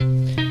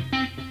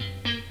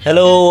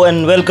Hello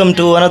and welcome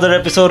to another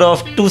episode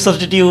of Two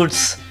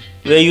Substitutes,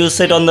 where you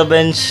sit on the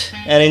bench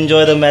and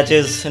enjoy the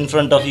matches in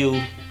front of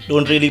you.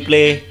 Don't really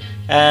play.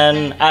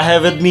 And I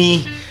have with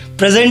me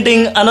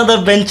presenting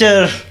another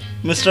bencher,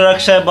 Mr.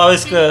 Akshay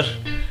Baviskar.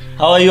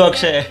 How are you,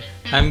 Akshay?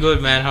 I'm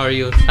good, man. How are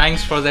you?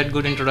 Thanks for that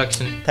good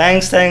introduction.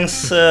 Thanks.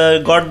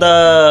 Got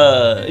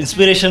the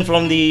inspiration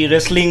from the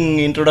wrestling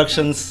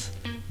introductions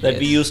that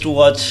we Yes. used to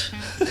watch.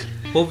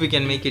 Hope we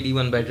can make it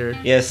even better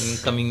Yes. in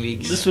coming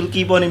weeks. This will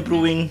keep on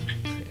improving.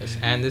 Yes.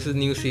 And this is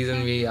new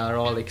season. We are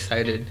all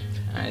excited,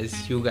 as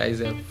you guys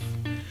have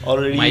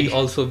Already. might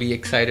also be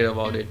excited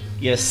about it.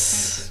 Yes.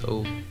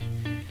 So,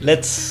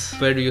 Let's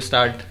where do you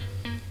start?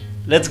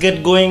 let's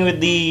get going with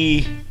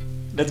the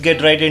let's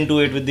get right into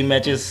it with the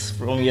matches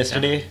from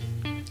yesterday.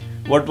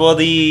 What were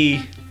the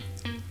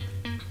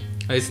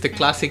It's the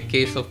classic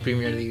case of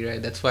Premier League,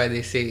 right? That's why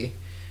they say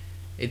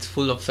it's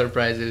full of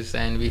surprises.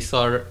 And we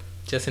saw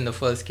just in the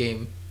first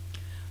game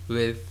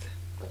with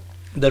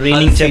reigning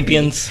Hull City.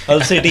 champions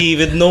Hull City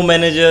with no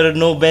manager,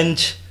 no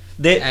bench.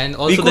 and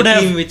we also could the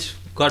have team which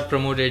got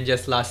promoted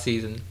just last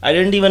season. I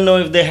didn't even know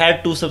if they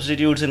had two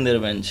substitutes in their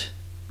bench.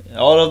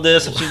 All of their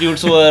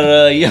substitutes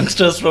were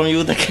youngsters from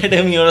youth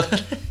academy or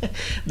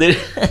they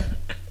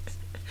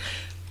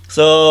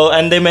so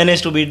and they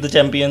managed to beat the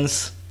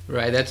champions.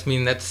 Right, that's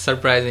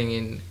surprising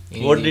in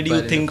What league, did you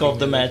but in think of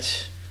the Premier League-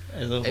 match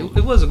as a It, whole?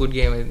 it was a good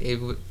game. It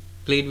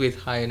played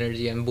with high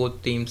energy, and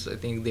both teams, I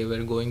think, they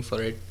were going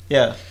for it.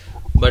 Yeah.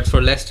 But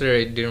for Leicester,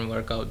 it didn't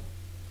work out,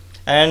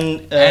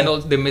 and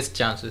also they missed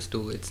chances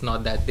too. It's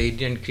not that they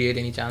didn't create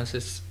any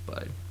chances,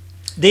 but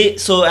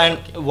and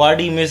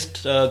Vardy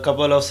missed a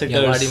couple of sitters.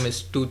 yeah, Vardy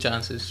missed two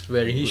chances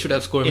where he should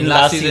have scored. In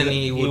Last last season, season,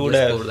 he he would would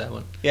have have. scored that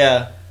one.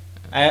 Yeah,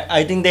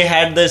 I think they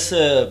had this.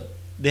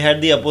 They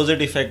had the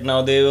opposite effect.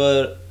 Now they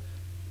were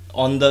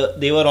on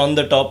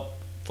the top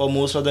for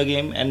most of the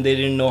game, and they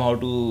didn't know how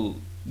to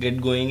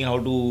get going, how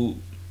to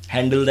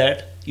handle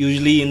that.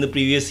 Usually in the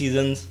previous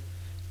seasons,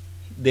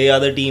 they are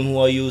the team who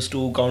are used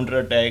to counter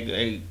attack,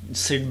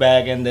 sit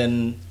back and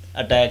then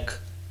attack.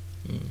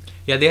 Mm.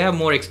 Yeah, they have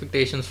more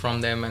expectations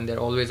from them, and they're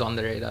always on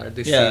the radar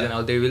this Yeah. season.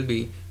 Or they will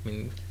be, I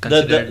mean, The-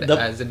 considered the-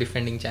 as the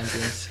defending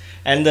champions.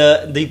 And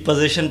the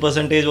possession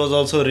percentage was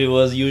also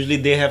reversed. Usually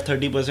they have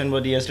 30%,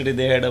 but yesterday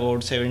they had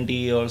about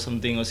 70 or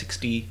something or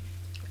 60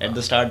 at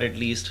the start at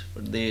least.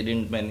 But they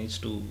didn't manage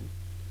to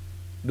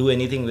do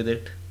anything with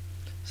it.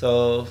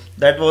 So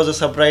that was a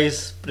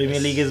surprise. Premier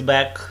League is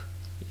back.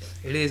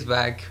 It is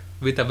back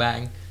with a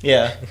bang.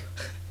 Yeah.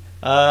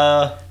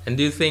 Uh, And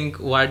do you think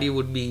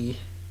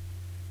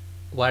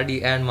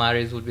Vardy and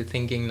Mahrez would be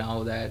thinking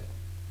now that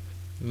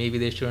maybe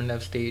they shouldn't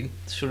have stayed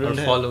Shouldn't or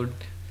have. followed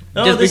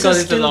No, just this because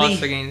is it's a still loss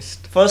the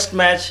against first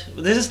match.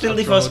 This is still a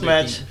the first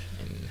promoted match,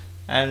 team.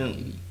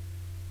 and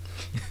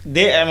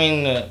they. I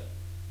mean.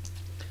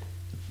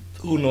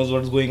 Who knows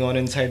what's going on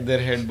inside their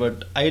head,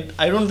 but I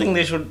don't think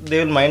they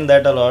will mind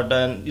that a lot.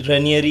 And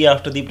Ranieri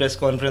after the press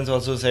conference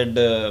also said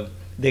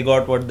they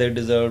got what they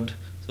deserved,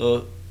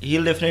 so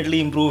he'll definitely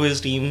improve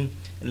his team.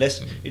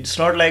 It's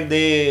not like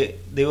they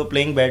were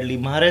playing badly.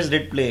 Mahrez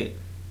did play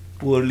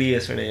poorly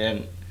yesterday,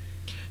 and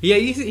Yeah,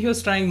 he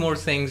was trying more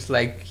things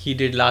like he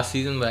did last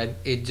season, but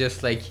it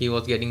just like he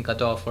was getting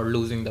cut off or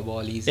losing the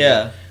ball easily.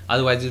 Yeah.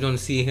 Otherwise, you don't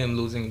see him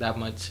losing that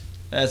much.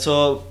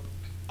 so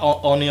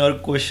on your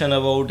question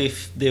about if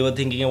they were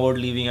thinking about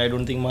leaving, I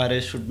don't think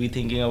Mahrez should be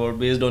thinking about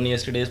based on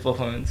yesterday's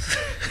performance.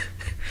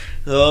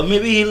 So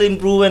maybe he'll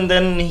improve and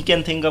then he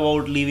can think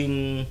about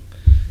leaving.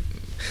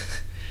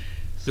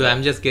 So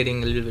I'm just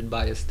getting a little bit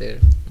biased there.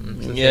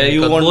 So Yeah, saying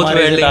you because want both Mahrez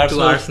were at linked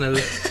to Arsenal.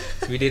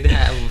 Arsenal. We did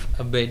have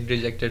a bid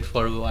rejected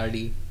for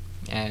Vardy,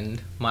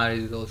 and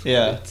Mahrez is also.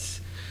 Yeah.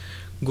 It's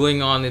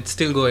going on. It's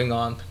still going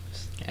on,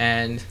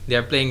 and they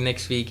are playing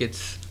next week.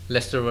 It's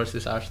Leicester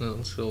versus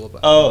Arsenal. So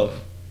Oh.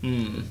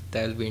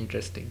 that'll be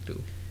interesting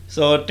too.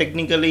 So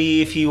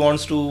technically, if he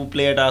wants to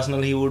play at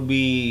Arsenal, he would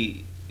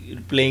be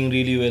playing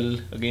really well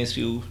against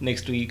you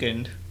next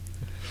weekend,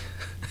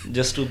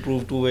 just to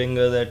prove to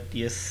Wenger that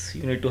yes,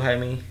 you need to hire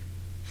me.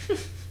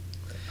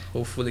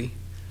 Hopefully,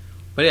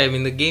 but yeah, I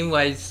mean the game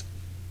wise,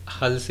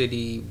 Hull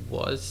City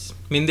was.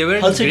 I mean they were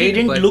Hull City great,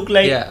 didn't but look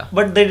like, yeah.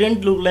 but they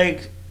didn't look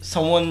like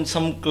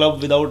some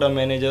club without a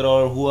manager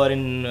or who are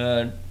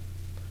in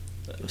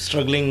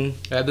struggling.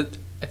 Yeah, but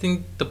I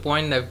think the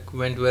point that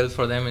went well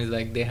for them is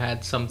like they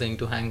had something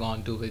to hang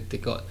on to with. They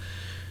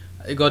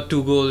got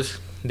 2 goals.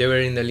 They were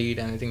in the lead,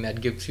 and I think that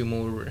gives you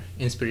more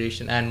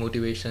inspiration and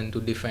motivation to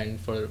defend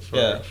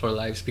Yeah. for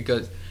lives,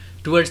 because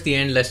towards the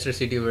end Leicester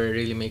City were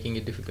really making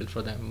it difficult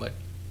for them. But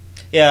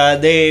Yeah,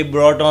 they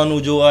brought on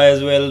Ujoa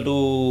as well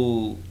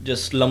to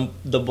just lump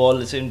the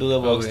balls into the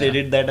box. They yeah.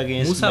 did that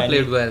against Musa Man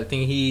played U. well. I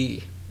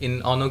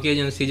think on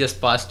occasions he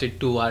just passed it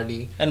to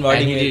Vardy, And Vardy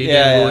he made- didn't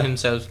yeah, go yeah.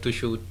 himself to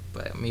shoot.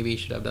 But maybe he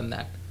should have done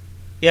that.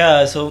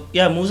 Yeah, so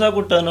Musa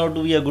could turn out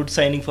to be a good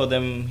signing for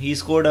them. He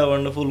scored a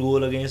wonderful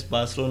goal against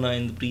Barcelona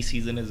in the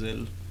pre-season as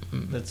well.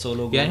 That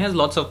solo goal. Yeah, he has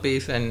lots of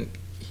pace, and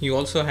he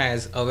also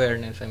has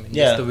awareness. I mean,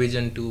 Yeah. just the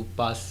vision to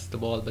pass the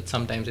ball. But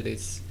sometimes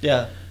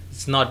Yeah,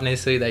 it's not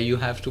necessary that you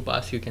have to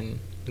pass. You can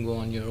go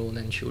on your own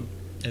and shoot.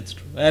 That's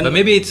true. And But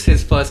maybe it's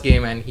his first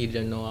game and he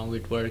didn't know how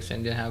it works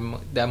and didn't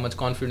have that much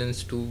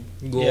confidence to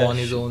go yeah, on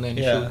his own and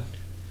yeah. shoot.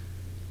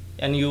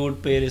 And you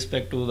would pay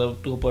respect to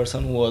the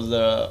person who was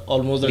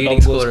almost the Leading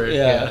top goal scorer,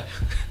 yeah.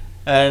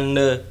 And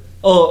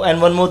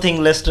and one more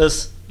thing,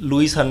 Leicester's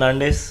Luis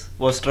Hernandez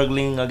was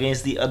struggling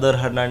against the other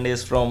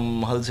Hernandez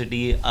from Hull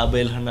City,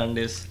 Abel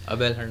Hernandez.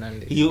 Abel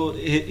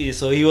Hernandez.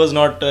 So he was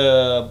not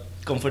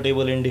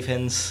comfortable in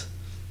defense.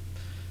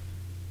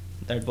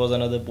 That was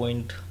another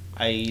point.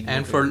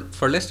 And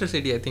for Leicester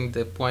City, I think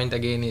the point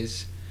again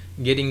is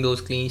getting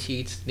those clean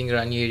sheets. I think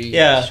Ranieri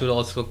Yeah. should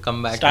also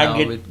come back Start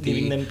now with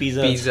giving the them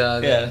pizzas.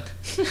 pizzas Yeah.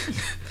 and-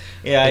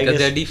 Yeah, I because guess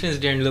their defense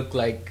didn't look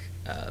like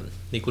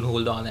they could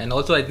hold on, and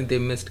also I think they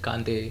missed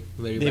Kante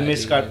very they badly.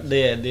 missed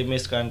they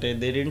missed Kante.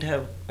 They didn't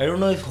have. I don't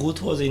know if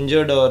Huth was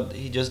injured or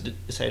he just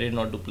decided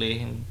not to play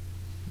him.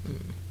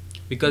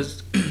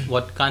 Because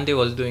what Kante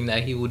was doing,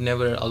 that he would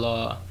never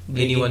allow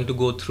Breaking. anyone to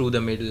go through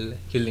the middle.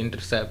 He'll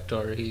intercept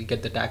or he'll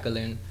get the tackle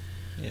in.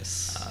 Yes.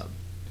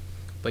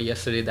 But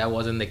yesterday that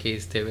wasn't the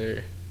case. They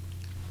were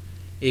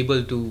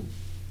able to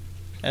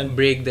And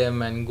break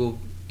them and go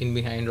in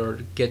behind or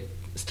get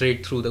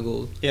straight through the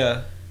goal.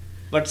 yeah,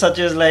 but such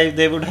as like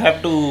they would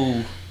have to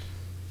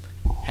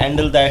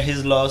handle that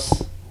his loss.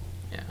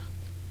 Yeah.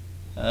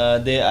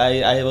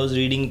 I was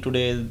reading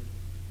today.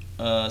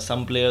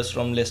 Some players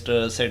from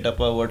Leicester set up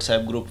a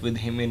WhatsApp group with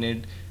him in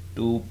it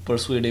to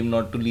persuade him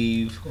not to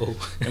leave, Oh.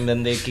 and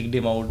then they kicked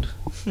him out.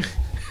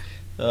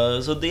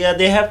 So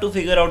they have to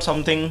figure out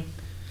something.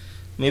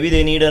 Maybe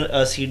they need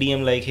a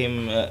CDM like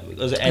him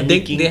because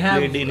Andy King they have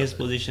played in his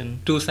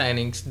position. Two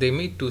signings. They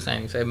made two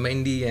signings.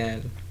 Mendy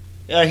and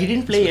Yeah, he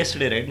didn't play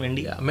yesterday, right,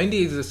 Mendy? yeah,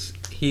 Mendy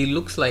he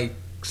looks like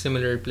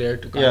similar player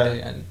to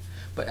Kante, and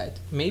but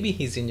maybe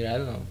he's injured. I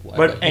don't know.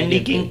 But he Andy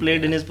didn't King play.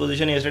 played in his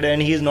position yesterday,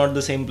 and he's not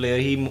the same player.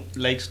 He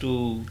likes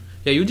to.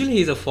 Yeah, usually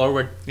he's a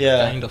forward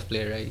Yeah. kind of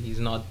player, right? He's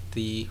not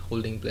the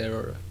holding player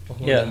or a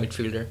holding Yeah.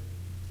 midfielder.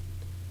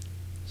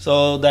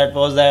 So that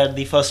was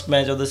the first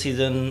match of the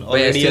season. But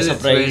yeah, Already a still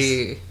it's surprise.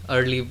 very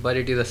early, but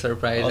it is a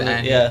surprise.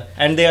 And Yeah,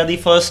 and they are the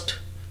first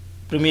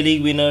Premier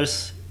League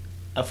winners,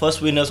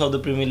 first winners of the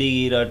Premier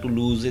League era to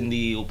lose in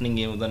the opening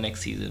game of the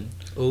next season.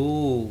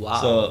 oh wow,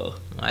 So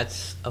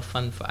that's a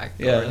fun fact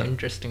or Yeah. an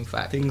interesting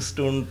fact. things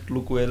don't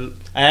look well.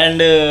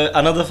 And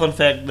another fun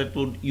fact that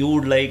you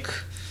would like.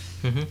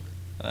 Mhm.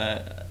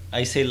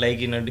 I say like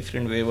in a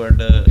different way, but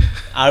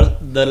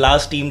the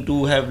last team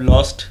to have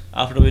lost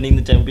after winning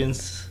the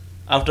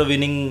after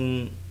winning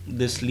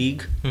this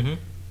league Mhm.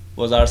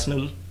 was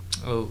Arsenal.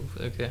 Oh,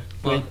 okay.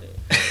 Well,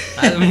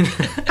 I I mean,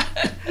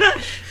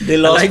 they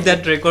I lost, like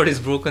that record is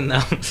broken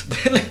now.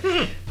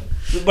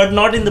 but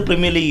not in the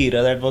Premier League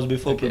era. That was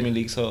before Okay. Premier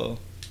League, so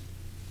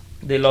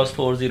they lost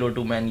 4-0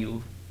 to Man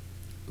U.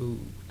 Ooh.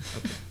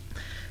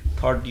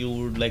 Thought you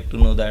would like to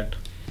know that.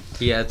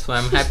 Yeah, so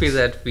I'm happy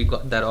that we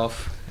got that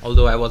off.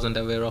 Although I wasn't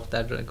aware of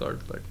that record,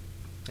 but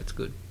it's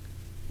good.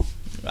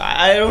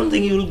 I don't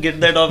think you will get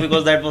that off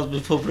because that was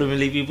before Premier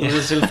League. People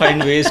will still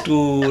find ways to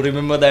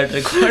remember that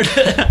record.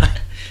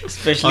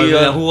 Especially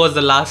Or who was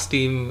the last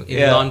team in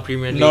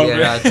non-Premier League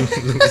era to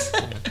lose?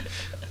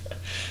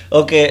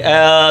 Okay,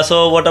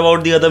 so what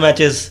about the other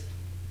matches?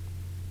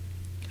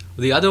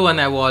 The other one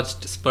I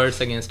watched,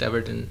 Spurs against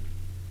Everton.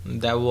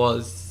 That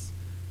was,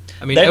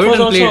 I mean, That was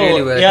Everton played also-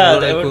 really well. yeah,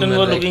 Ronald Everton Koeman,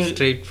 were like, looking-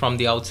 straight from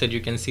the outset. You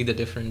can see the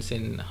difference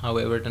in how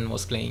Everton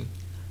was playing.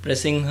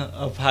 Pressing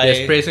up high.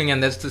 Yes, pressing,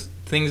 and that's the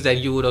things that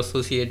you would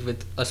associate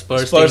with a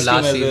Spurs Spurs team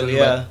last team as well, season.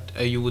 yeah.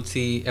 But you would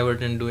see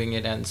Everton doing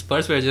it, and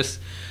Spurs were just,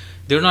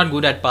 they were not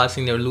good at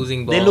passing. They were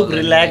losing balls. They look and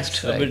relaxed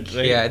it's a bit,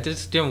 right? Yeah, it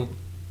just didn't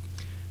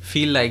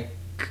feel like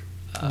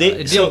They-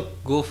 it so-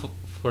 didn't go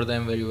for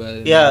them very well.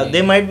 in Yeah, the they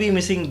game. might be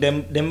missing.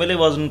 Dembele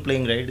wasn't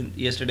playing right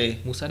yesterday.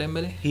 Musa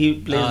Dembele. He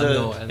plays No, I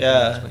don't think he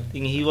was I playing.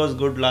 think he was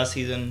good last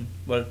season,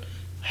 but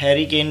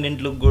Harry Kane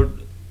didn't look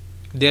good.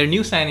 Their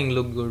new signing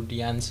looked good,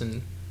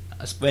 Janssen.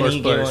 When he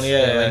came on,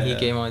 yeah, when he yeah.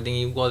 came on, I think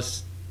he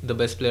was the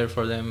best player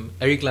for them.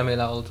 Eric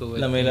Lamela also. I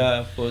Lamela,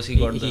 think. of course, he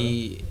got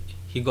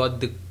he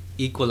got the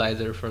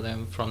equalizer for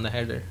them from the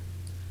header.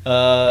 the.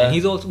 And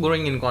he's also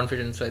growing in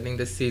confidence. So I think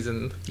this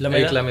season, Lamela?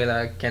 Eric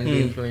Lamela can be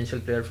Hmm. influential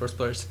player for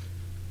Spurs.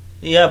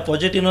 Yeah,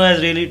 Pochettino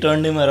has really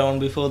turned him around.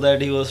 Before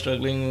that, he was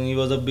struggling. He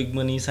was a big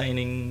money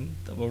signing,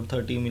 about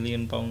 30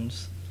 million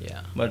pounds.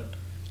 Yeah. But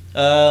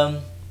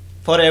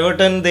for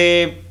Everton,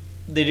 they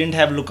didn't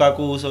have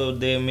Lukaku, so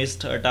they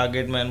missed a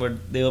target man.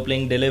 But they were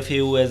playing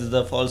Delefeu as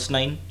the false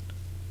nine.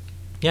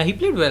 Yeah, he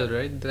played well,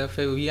 right?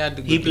 Therefore, he had.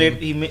 A He good played.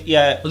 game.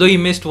 Yeah, Although he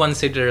missed one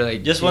sitter,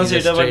 like Just he one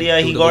sitter, but straight yeah,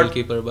 to he the got-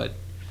 goalkeeper. But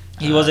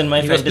he was in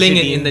my he was fantasy playing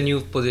it team. in the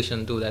new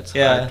position too. That's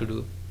Yeah. hard to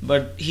do.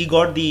 but he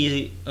got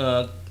the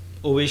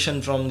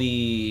ovation from the.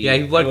 Yeah,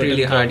 he worked Everton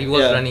really hard. crowd. He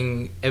was Yeah. running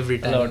every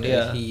time. lot,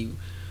 yeah. He,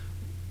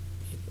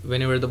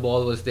 whenever the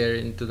ball was there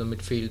into the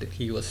midfield,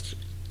 he was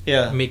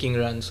Yeah. making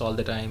runs all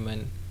the time,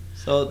 and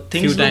So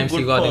things few look times good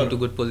he got for- into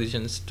good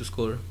positions to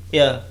score.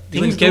 Yeah.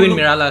 Even things do Kevin look-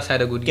 Mirallas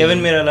had a good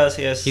Kevin game. Mirallas,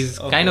 yes. He's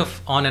Okay. kind of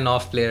on and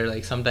off player.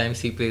 Like sometimes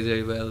he plays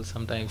very well,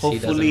 sometimes he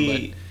Hopefully-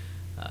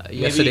 doesn't.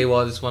 Yesterday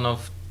was one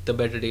of the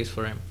better days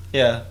for him.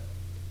 Yeah.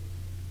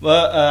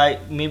 Well,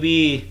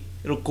 maybe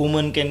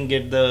Koeman can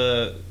get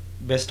the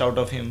best out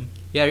of him.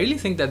 Yeah, I really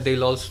think that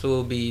they'll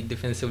also be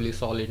defensively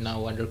solid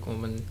now under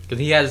Koeman, because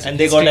he has And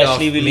they got history of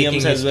Ashley Williams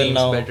making as his well teams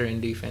now. better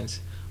in defense.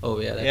 Oh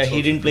yeah, that's Yeah, he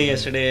also didn't play proven.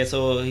 yesterday,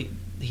 so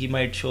he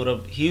might shore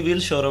up. He will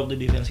shore up the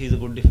defense. He's a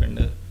good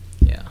defender.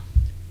 Yeah.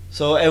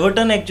 So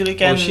Everton actually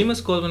can.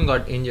 Seamus Coleman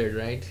got injured,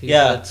 right?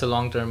 Yeah. That's a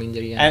long-term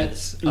injury, And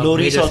it's a Lloris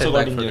major also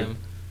got setback for injured them.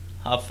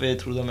 halfway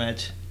through the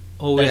match.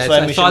 Oh That's yeah, why I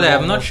saw Michel that. I'm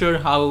Baum not was- sure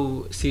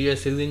how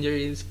serious his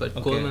injury is, but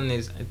Okay. Coleman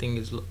I think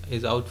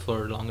is out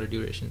for longer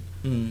duration.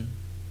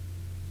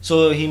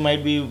 So he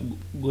might be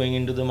going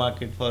into the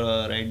market for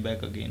a right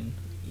back again.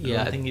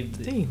 Yeah, I don't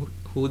think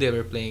who they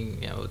were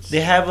playing. Yeah,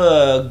 they have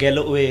a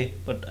Galloway,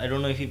 but I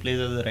don't know if he plays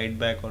as a right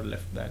back or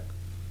left back.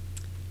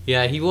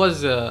 Yeah, he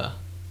was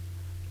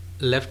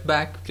left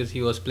back because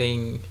he was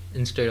playing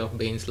instead of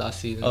Baines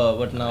last season.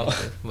 But now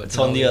But it's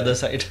now on the yeah. other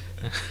side.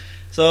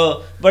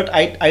 So, but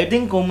I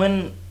think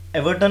Koeman,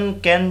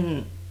 Everton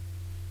can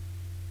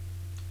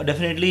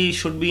definitely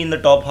should be in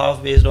the top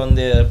half based on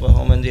their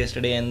performance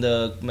yesterday and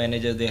the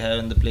manager they have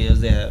and the players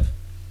they have.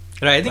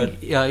 Right, I think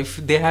if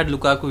they had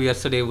Lukaku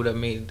yesterday, would have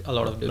made a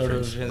lot of Lot of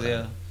difference. difference,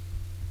 yeah.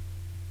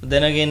 But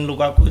then again,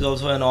 Lukaku is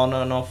also an on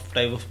and off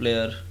type of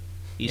player.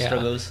 He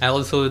struggles. And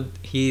also,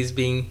 he is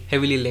being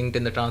heavily linked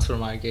in the transfer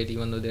market,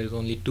 even though there's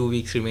only 2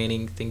 weeks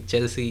remaining. I think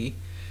Chelsea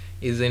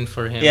is in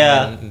for him.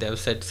 Yeah. And they've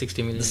set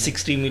 60 million. The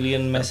 60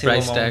 million massive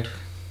price amount. tag.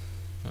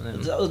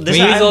 And So then- this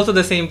he's I'm- also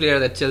the same player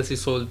that Chelsea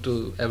sold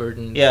to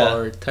Everton Yeah.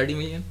 for 30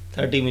 million.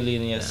 30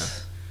 million,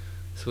 yes.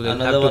 So they'll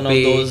Another have to one of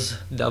pay those-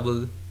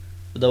 double.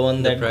 The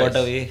one The that got price.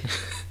 away,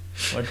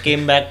 but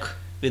came back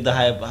with the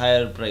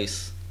higher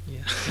price.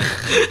 Yeah.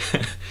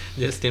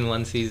 Just in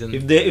one season.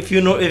 If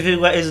you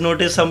guys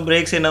notice some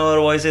breaks in our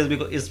voices,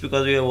 it's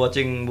because we are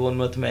watching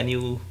Bournemouth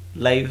Manu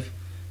live.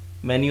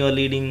 Manu are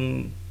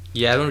leading,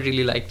 Yeah, I don't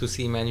really like to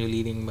see Manu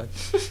leading, but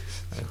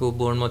I hope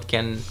Bournemouth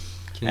can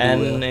do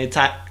and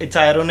well. it's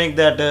ironic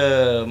that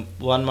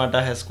Juan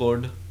Mata has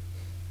scored.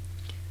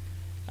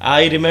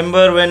 I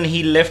remember when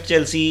he left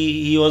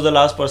Chelsea, he was the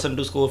last person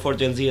to score for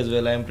Chelsea as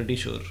well. I am pretty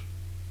sure.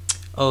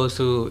 Oh,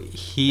 so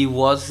he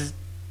was.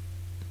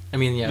 I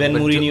mean, yeah. When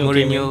but Mourinho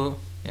came Mourinho,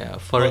 yeah,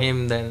 for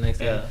him, then I think.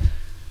 Yeah.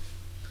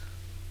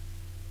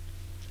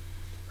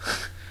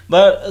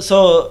 But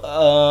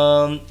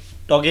so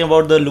talking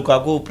about the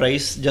Lukaku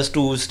price, just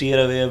to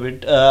steer away a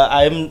bit,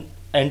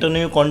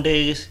 Antonio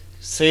Conte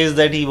says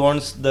that he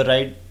wants the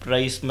right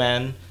price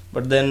man,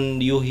 but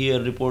then you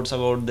hear reports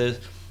about this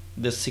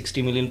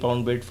 60 million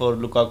pound bid for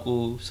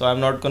Lukaku. So I'm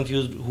not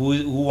confused.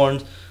 Who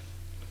wants?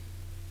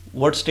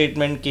 What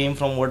statement came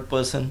from what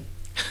person?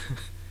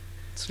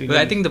 It's But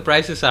I think the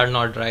prices are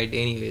not right,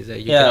 anyways. You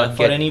Yeah, cannot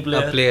for get any a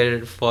player.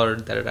 player for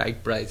the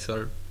right price,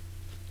 or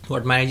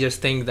what managers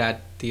think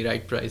that the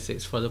right price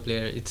is for the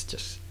player. It's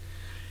just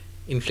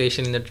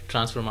inflation in the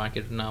transfer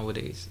market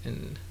nowadays,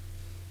 and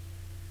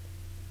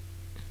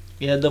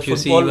yeah, the if you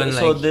see football. even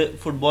So like- the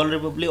Football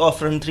Republic of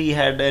Front 3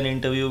 had an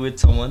interview with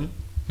someone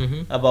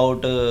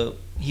about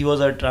he was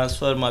a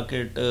transfer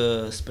market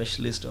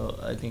specialist, or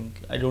I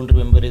think I don't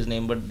remember his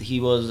name, but he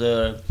was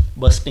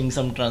busting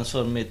some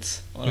transfer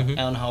myths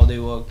on how they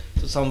work.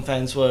 So some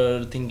fans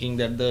were thinking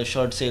that the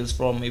shirt sales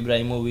from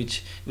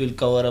Ibrahimovic will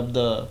cover up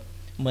the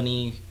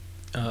money,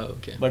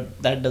 okay.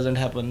 but that doesn't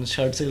happen.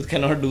 Shirt sales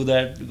cannot do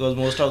that because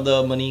most of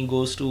the money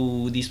goes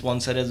to the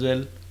sponsor as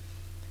well.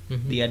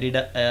 The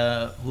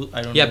Adidas, who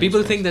I don't know. Yeah, who people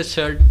sponsors. think that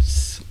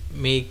shirts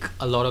make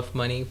a lot of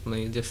money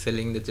from just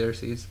selling the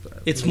jerseys.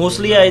 But It's maybe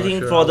mostly, I'm I not think,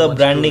 sure for how the much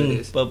true it branding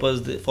is.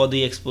 purpose, for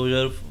the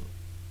exposure,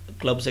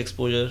 club's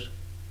exposure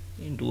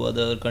into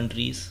other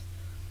countries.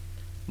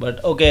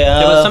 But okay,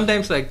 Yeah, but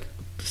sometimes like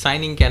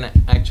signing can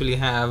actually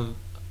have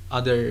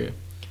other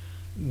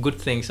good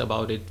things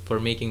about it for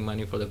making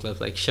money for the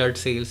clubs. Like shirt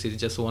sales is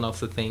just one of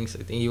the things. I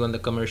think even the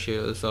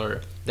commercials,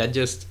 or that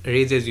just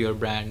raises your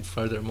brand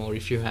furthermore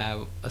if you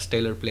have a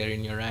stellar player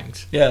in your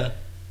ranks. yeah,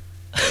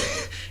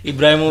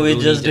 Ibrahimovic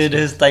Rooney just did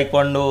just- his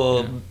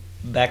taekwondo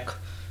back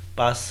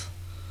pass.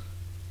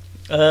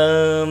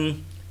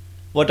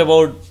 What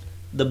about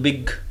the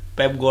big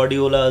Pep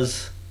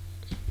Guardiola's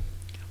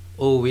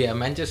Oh yeah,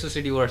 Manchester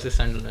City versus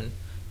Sunderland.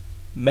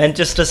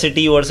 Manchester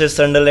City versus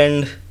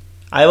Sunderland?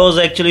 I was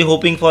actually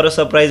hoping for a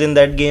surprise in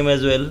that game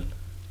as well.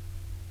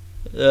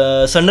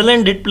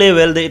 Sunderland did play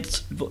well.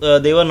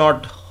 They were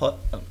not.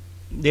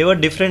 They were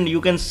different.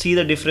 You can see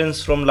the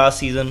difference from last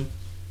season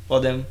for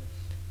them.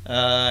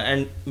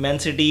 And Man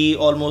City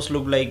almost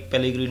looked like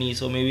Pellegrini.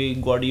 So maybe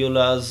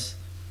Guardiola's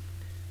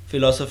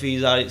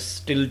philosophies are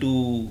still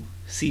to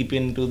seep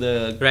into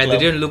the Right, club.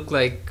 they didn't look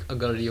like a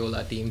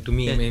Guardiola team to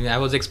me. Yeah. I mean, I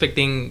was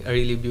expecting a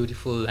really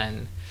beautiful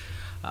and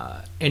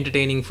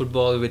entertaining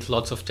football with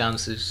lots of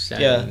chances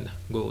and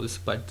goals,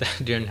 but that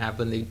didn't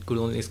happen. They could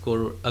only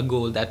score a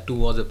goal. That too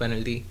was a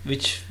penalty.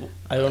 Which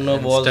I don't know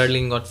And was.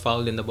 Sterling got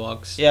fouled in the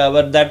box. Yeah,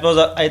 but that was.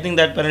 I think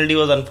that penalty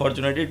was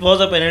unfortunate. It was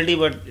a penalty,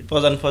 but it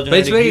was unfortunate. But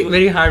it's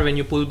very hard when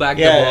you pull back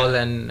Yeah, the yeah. ball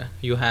and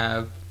you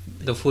have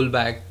the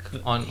fullback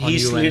on he you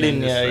slid and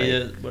in. then just,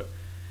 Yeah, like, yeah, but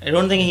I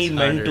don't think he it's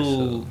meant harder, to.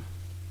 so-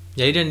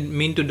 Yeah, he didn't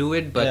mean to do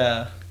it, but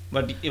Yeah,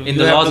 but if in you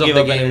the have laws to of give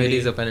the a game, it penalty.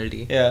 is a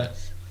penalty. Yeah.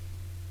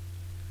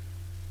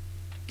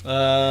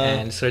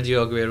 And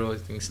Sergio Aguero, I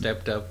think,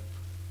 stepped up.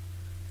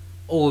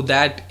 Oh,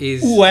 that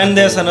is. Ooh, a and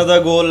there's goal.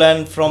 another goal,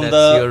 and from That's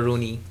your the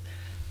Rooney.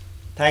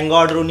 thank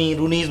God Rooney.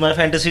 Rooney is my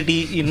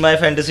in my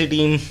fantasy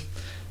team.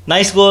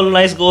 Nice goal,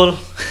 nice goal.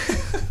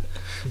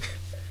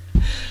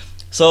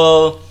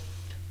 So,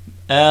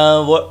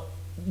 what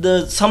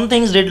the some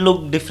things did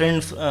look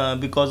different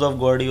because of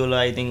Guardiola.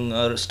 I think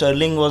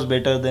Sterling was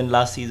better than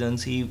last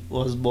season's. He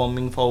was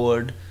bombing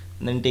forward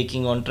and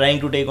then trying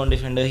to take on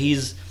defender.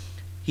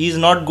 He's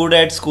not good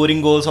at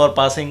scoring goals or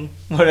passing,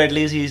 but at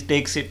least he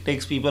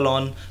takes people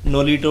on.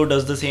 Nolito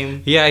does the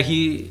same. Yeah, I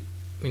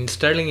mean,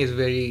 Sterling is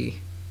very.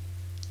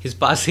 His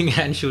passing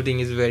and shooting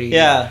is very.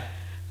 Yeah,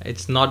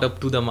 It's not up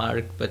to the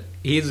mark, but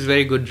he's a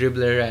very good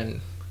dribbler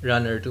and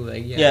runner too.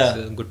 Like, Yeah.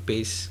 it's a good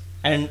pace.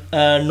 and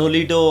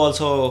Nolito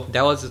also.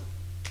 That was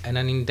an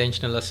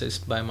unintentional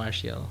assist by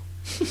Martial.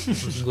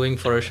 Was going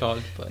for a shot,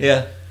 but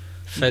Yeah,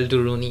 fell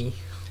to Rooney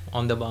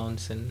on the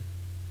bounce and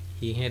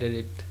he headed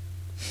it.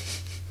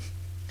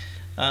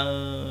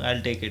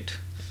 I'll take it.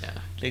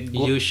 Yeah.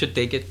 Go. You should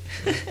take it.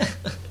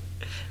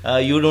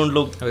 You don't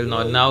look. I will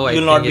not. Now I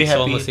you'll think not be it's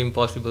happy. almost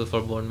impossible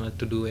for Bournemouth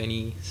to do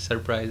any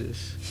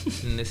surprises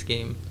in this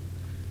game.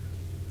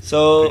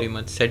 So, Pretty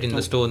much set in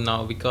the stone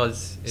now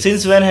because. it's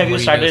since when have you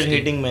Mourinho's started team.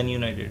 hating Man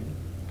United?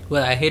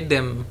 Well, I hate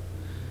them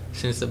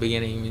since the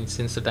beginning. I mean,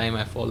 since the time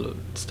I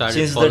started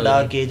Since following. the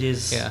dark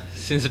ages. Yeah,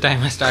 since the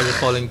time I started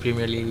following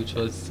Premier League, which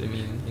was, I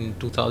mean, in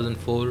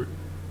 2004,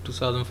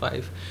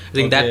 2005. I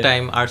think Okay. that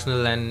time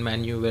Arsenal and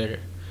Man U were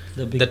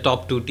The big. the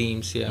top two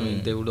teams. Yeah, I mean,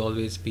 Mm. they would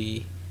always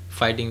be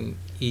fighting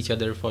each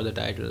other for the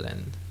title,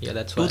 and yeah,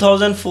 that's why.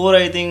 2004,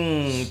 I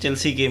think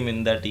Chelsea came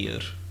in that year.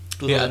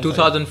 Yeah,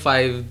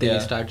 2005 they Yeah.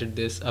 started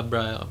this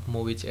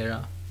Abramovich era,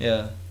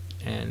 Yeah.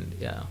 and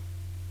yeah,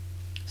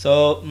 So,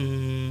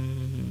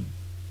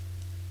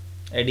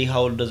 Eddie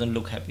Howe doesn't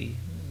look happy.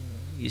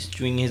 He's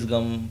chewing his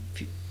gum.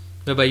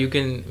 but you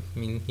can. I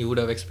mean, you would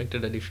have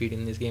expected a defeat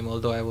in this game,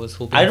 although I was I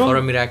hoping don't- for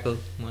a miracle.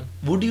 Well,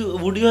 Would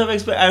you have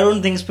expected? I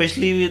don't think,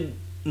 especially with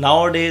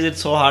nowadays,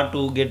 it's so hard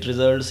to get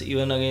results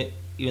even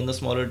the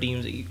smaller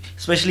teams,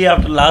 especially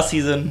after last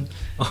season.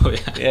 Oh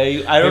yeah,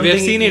 Yeah, I don't We have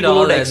think seen it people all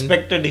would and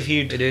expect a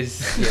defeat. it is.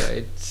 Yeah,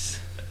 it's.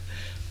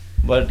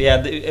 But yeah,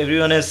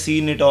 everyone has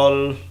seen it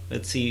all.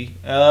 Let's see.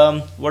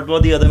 What were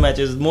the other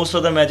matches? Most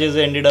of the matches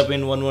ended up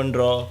in 1-1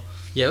 draw.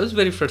 Yeah, it was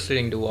very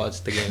frustrating to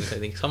watch the games. I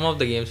think some of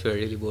the games were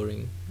really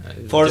boring.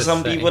 For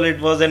some people, it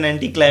was an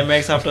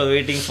anti-climax after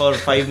waiting for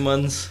 5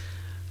 months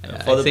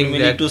for the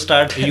Premier League to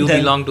start. You and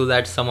then belong to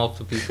that some of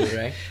the people,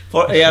 right?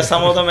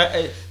 some of them,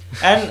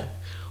 and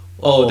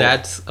Oh,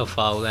 that's a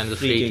foul and the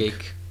Free free kick.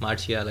 kick.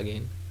 Martial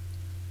again.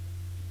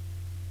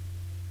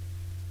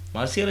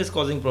 Martial is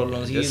causing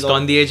problems. He Just is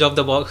on the edge of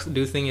the box. Do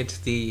you think it's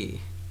the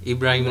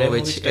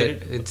Ibrahimovic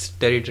Ibrahimovic it's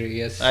territory?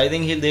 Yes. I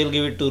think they'll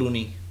give it to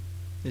Rooney.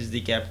 He's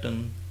the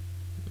captain,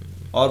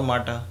 or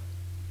Mata.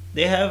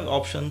 They have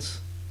options.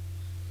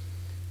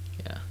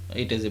 Yeah.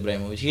 It is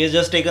Ibrahimovic. He has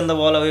just taken the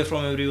ball away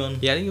from everyone.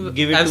 Yeah, I think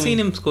Give it I've to seen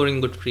him. him scoring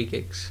good free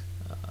kicks.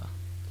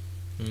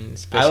 I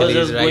Especially was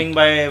just right going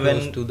by close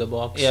when to the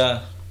box.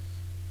 Yeah.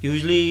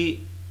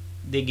 Usually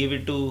they give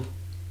it to.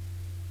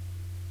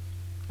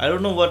 I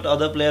don't know what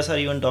other players are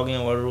even talking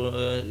about.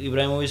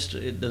 Ibrahimovic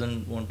it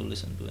doesn't want to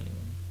listen to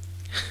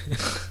anyone.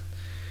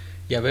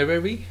 Yeah, where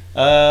were we?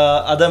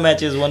 Other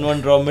matches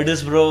 1-1 draw.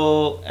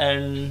 Middlesbrough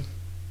and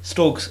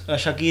Stokes.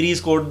 Shaqiri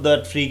scored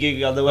that free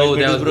kick. Otherwise, Oh,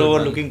 that was Middlesbrough good were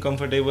one. looking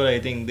comfortable. I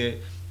think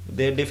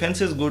their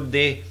defense is good.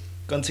 They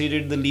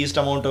conceded the least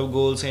amount of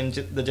goals in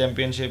the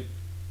championship.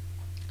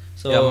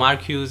 So Yeah,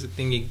 Mark Hughes. I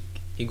think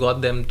he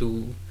got them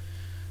to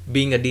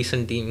being a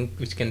decent team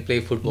which can play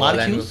football. Mark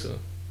and Hughes? also,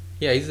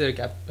 yeah, he's their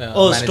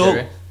Oh, manager. Stoke.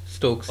 Right?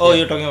 Stokes. Oh, yeah.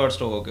 you're talking about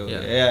Stoke. Okay.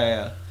 Yeah.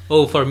 Yeah.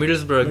 Oh, for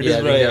Middlesbrough, yeah, I think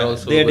Middlesbrough, they're yeah.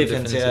 also Their good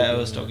defense. defensive Yeah, I team,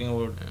 was talking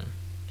about.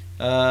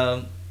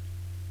 Yeah.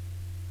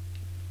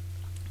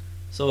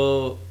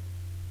 So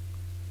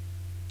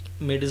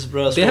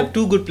Middlesbrough. They have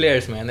two good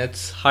players, man.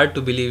 It's hard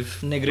to believe.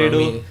 for Negredo.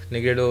 me.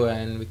 Negredo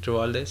and Victor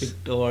Valdez.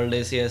 Victor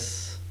Valdez,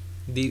 yes.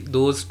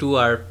 Those two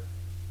are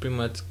pretty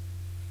much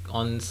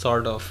on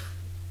sort of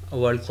a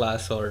world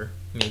class or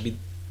maybe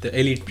the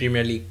elite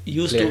Premier League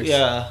Used players. to,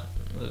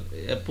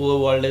 yeah. Poor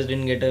Valdez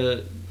didn't get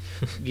a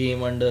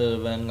game under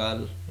Van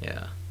Gaal,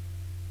 Yeah.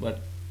 but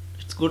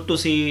it's good to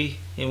see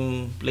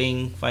him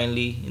playing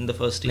finally in the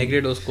first team.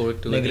 Negredo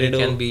scored too. I think he Negredo.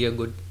 can be a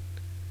good.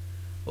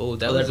 Oh,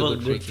 that was a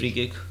good free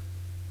kick.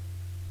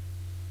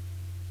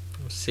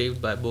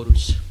 Saved by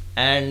Boruc.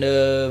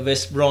 And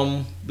West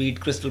Brom beat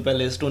Crystal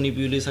Palace. Tony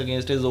Pulis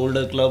against his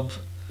older club.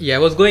 Yeah, I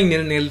was going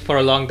 0-0 for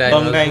a long time. I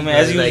Long was time, like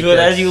as usual,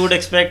 that. as you would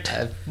expect.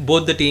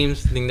 Both the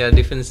teams, I think they're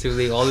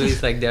defensively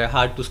always like they're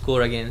hard to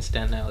score against,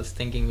 and I was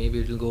thinking maybe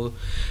it'll go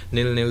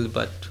 0-0,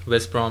 but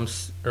West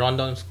Brom's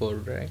Rondon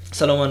scored, right?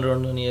 Solomon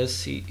Rondon,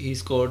 yes, he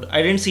scored.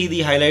 I didn't see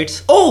the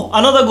highlights. Oh,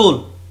 another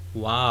goal.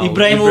 Wow.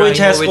 Ibrahimovic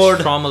has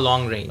scored from a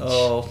long range.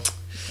 Oh,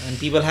 and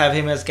people have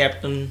him as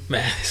captain.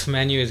 Man, this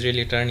Manu is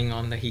really turning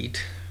on the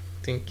heat.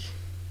 I think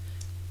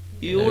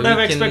You would have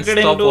expected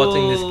him stop to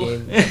watching this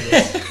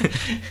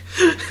game.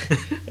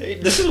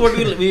 This is what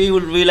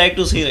we like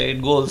to see,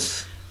 right?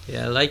 Goals.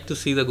 Yeah, I like to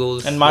see the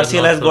goals. And but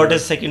Martial not has got for-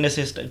 his second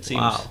assist, it seems.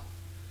 Wow.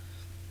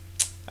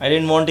 I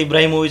didn't want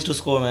Ibrahimovic to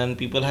score, man.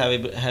 People have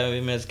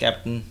him as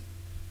captain.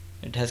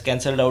 It has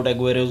cancelled out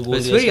Aguero's goal. But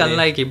it's very yesterday.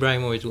 unlike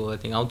Ibrahimovic goal, I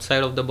think.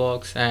 Outside of the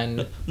box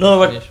and... No,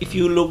 but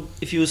finish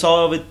if you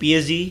saw with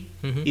PSG,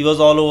 Mhm. he was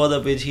all over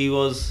the pitch.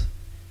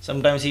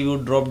 Sometimes he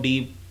would drop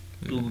deep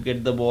to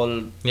get the ball.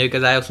 Yeah,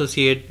 because I also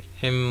see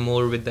him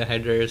more with the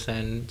headers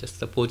and just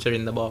the poacher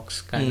in the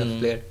box kind of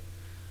player.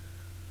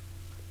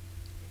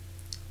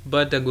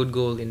 But a good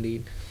goal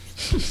indeed.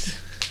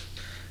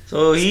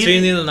 So It's he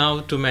 3-0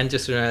 now to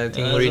Manchester United. I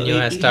think so Mourinho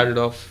has he- started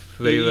off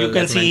very well. you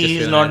can at see Manchester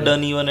he's not United.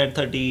 done even at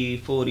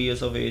 34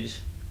 years of age.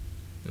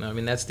 No, I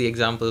mean, that's the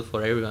example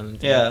for everyone. I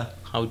think, Yeah.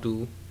 How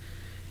to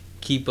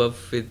keep up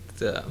with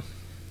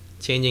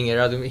changing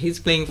era. I mean, he's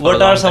playing for a What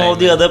long are some time, of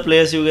the and- other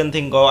players you can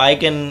think of?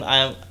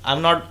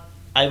 I'm not.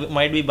 I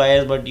might be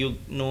biased, but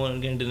no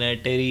one can deny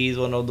Terry is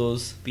one of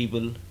those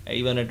people.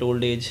 Even at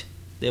old age,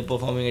 they're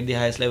performing at the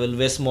highest level.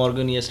 Wes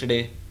Morgan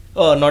yesterday.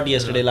 Oh, not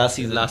yesterday. Last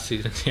season. Last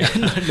season, yeah.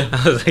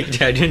 I was like,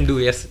 I didn't do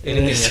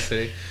anything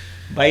yesterday.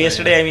 By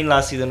yesterday, I mean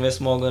last season. Wes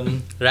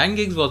Morgan, Ryan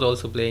Giggs was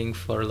also playing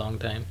for a long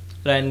time.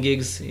 Ryan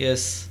Giggs,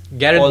 yes.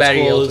 Gareth Paul Barry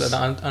Scholes.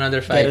 also,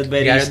 another fight. Gareth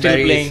Barry is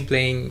still is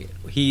playing.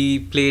 He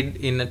played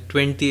in a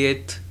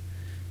 20th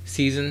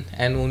season,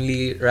 and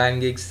only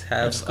Ryan Giggs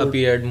That's has good.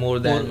 appeared more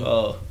than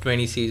More,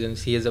 20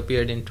 seasons. He has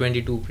appeared in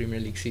 22 Premier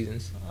League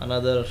seasons.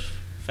 Another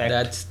fact.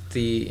 That's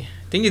I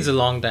think it's a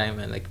long time,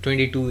 man. Like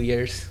 22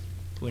 years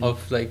 20.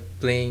 of like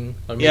playing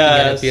or making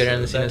Yeah, an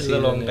appearance in that a is a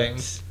season. long time.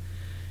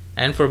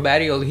 And for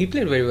Barry, he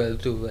played very well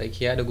too. Like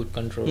he had a good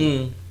control,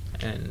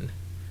 and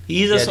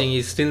He's yeah, a I think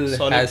he still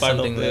solid has part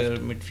something of their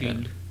left.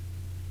 midfield.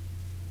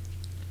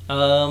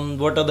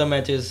 What other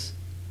matches?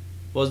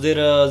 Was there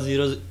a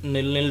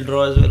 0-0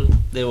 draw as well?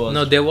 There was.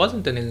 No, there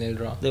wasn't a 0-0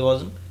 draw. There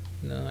wasn't.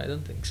 No, I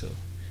don't think so.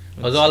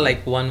 It was all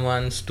like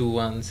 1-1s,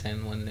 2-1s,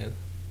 and 1-0.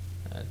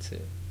 That's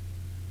it.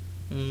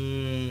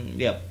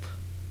 Yep.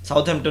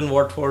 Southampton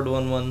Watford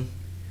 1-1.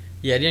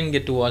 Yeah, I didn't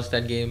get to watch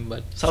that game,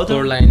 but Southampton-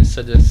 scoreline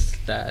suggests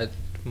that.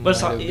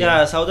 But might have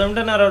been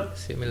Southampton are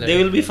similar.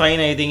 they will be fine.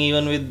 I think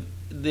even with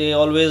they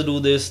always do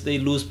this. They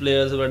lose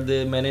players, but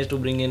they manage to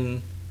bring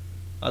in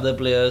other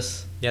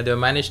players. Yeah, they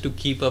managed to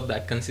keep up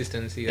that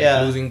consistency. Like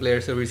Yeah. losing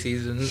players every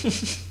season.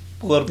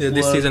 Poor. This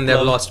poor season they've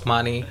club. lost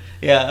Mane,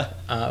 Yeah.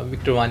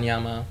 Victor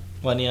Wanyama,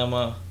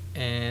 Wanyama.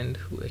 and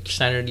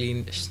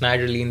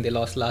Schneiderlin they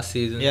lost last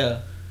season. Yeah.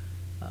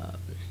 Uh,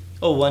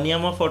 Oh,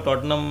 Wanyama for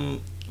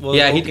Tottenham was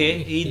Yeah,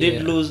 okay. He did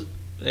yeah. lose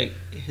like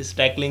his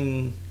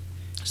tackling.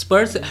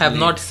 Spurs have League.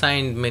 not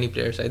signed many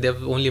players.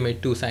 They've only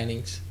made 2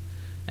 signings,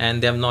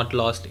 and they have not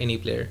lost any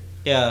player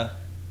Yeah.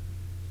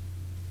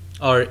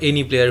 or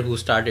any player who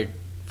started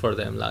for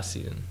them last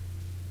season.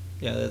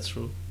 Yeah, that's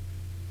true.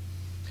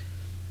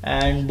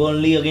 And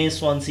Burnley against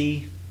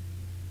Swansea.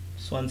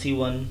 Swansea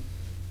won.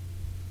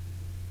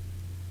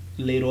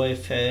 Leroy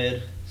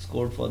Fair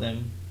scored for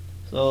them.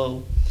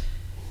 So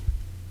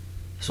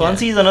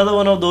Swansea is another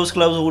one of those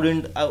clubs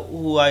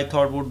who I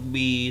thought would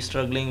be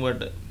struggling,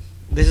 but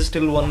this is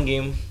still one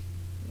game.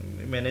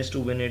 We managed to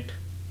win it.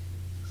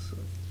 So,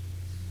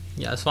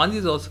 Yeah, Swansea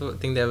is also, I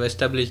think they have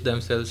established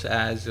themselves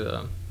as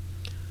a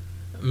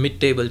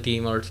mid-table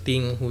team or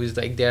team who is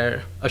like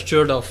they're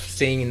assured of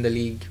staying in the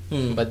league,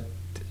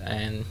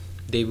 and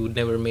they would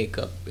never make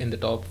up in the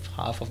top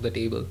half of the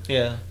table.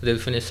 yeah. They'll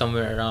finish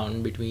somewhere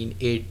around between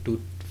 8 to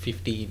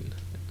 15,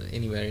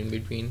 anywhere in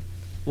between.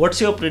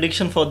 What's your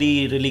prediction for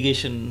the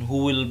relegation?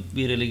 Who will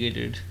be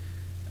relegated?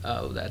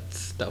 Oh,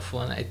 that's tough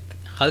one.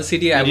 Hull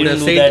City, I We would have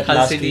didn't do said that Hull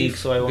last City week,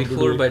 so I want to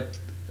before, do it. but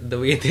the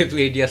way they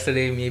played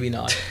yesterday, maybe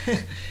not.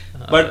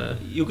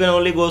 But you can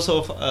only go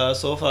so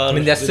far. I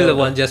mean, there's still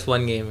without just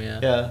one game, yeah.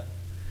 Yeah.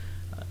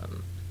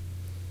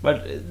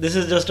 But this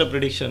is just a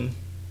prediction.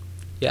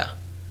 Yeah,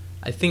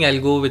 I think I'll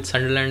go with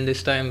Sunderland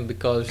this time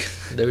because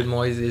David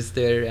Moyes is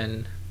there,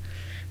 and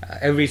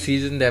every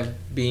season they've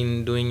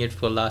been doing it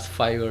for the last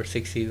 5 or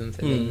 6 seasons.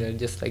 I think they're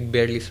just like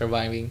barely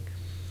surviving.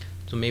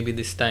 So maybe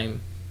this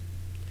time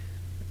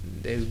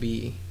they'll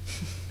be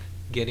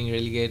getting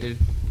relegated.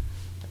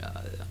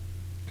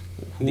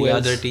 Who The else?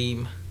 other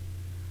team,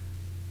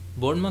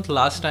 Bournemouth,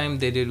 last time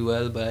they did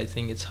well, but I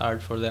think it's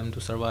hard for them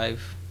to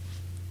survive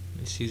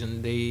this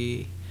season.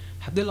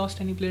 Have they lost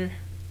any player?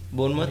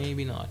 Bournemouth?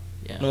 Maybe not.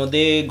 Yeah. No,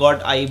 they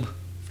got Ibe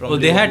from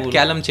They had Liverpool.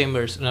 Callum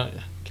Chambers. No,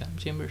 Callum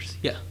Chambers.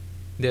 Yeah,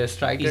 their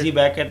striker. Is he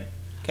back at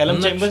Callum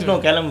I'm not Chambers? sure. No,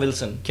 Callum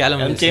Wilson. Callum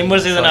Wilson,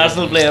 Chambers is an sorry.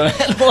 Arsenal player,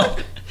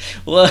 man.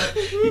 What?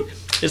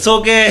 It's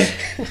okay.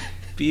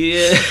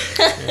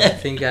 I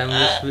think I'm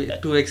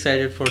just too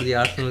excited for the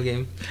Arsenal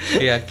game.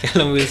 Yeah,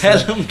 Callum Wilson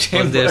Callum was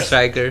their Chambers.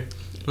 striker.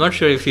 I'm not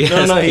sure if he No,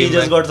 has. no, he came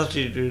just back. got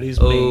substituted. He's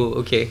playing. Oh,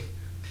 okay.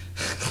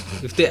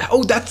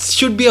 That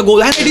should be a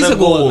goal, and it is It's a a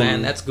goal, goal.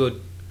 man. That's good.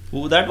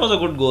 That was a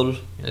good goal.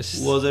 Yes.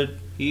 Who was it?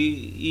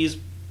 He's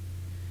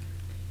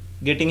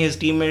getting his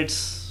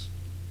teammates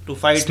to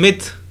fight.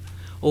 Smith.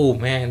 Oh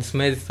man,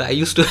 Smith. I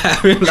used to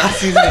have him last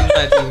season in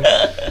my team.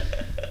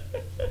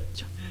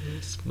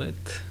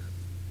 Smith.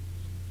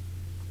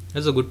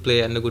 That's a good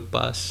play and a good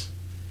pass.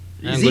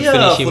 And Is good he a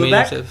finish. He made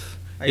fullback? himself.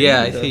 I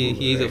Yeah, think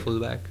he's a right.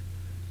 fullback.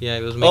 Yeah,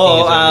 he was making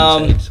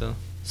Oh, his own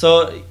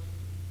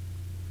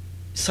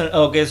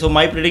inside. So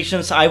my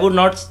predictions. I would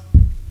not.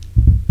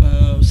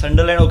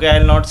 Sunderland. Okay,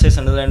 I'll not say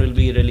Sunderland will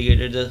be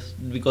relegated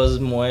just because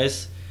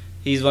Moyes.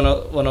 He's one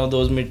of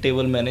those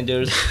mid-table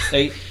managers.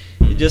 Like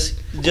it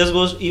just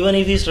goes. Even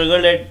if he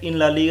struggled in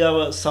La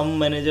Liga, some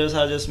managers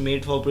are just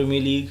made for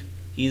Premier League.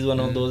 He's one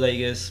of those, I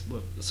guess.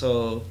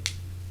 So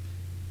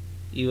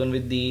even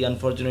with the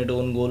unfortunate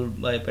own goal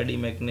by Paddy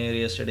McNair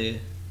yesterday,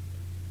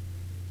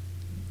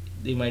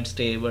 they might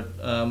stay.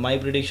 But my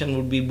prediction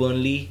would be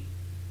Burnley,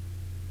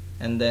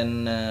 and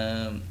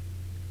then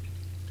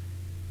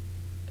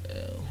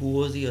who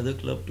was the other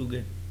club to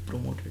get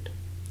promoted?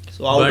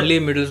 So Burnley,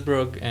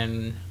 Middlesbrough,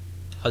 and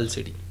Hull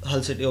City.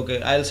 Hull City. Okay,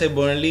 I'll say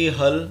Burnley,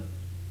 Hull,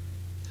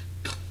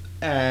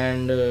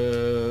 and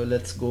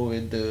let's go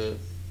with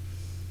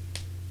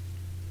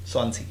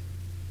Swansea.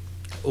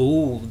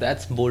 Oh,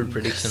 that's bold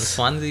prediction.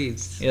 Swansea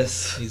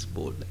is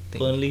bold, I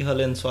think. Burnley,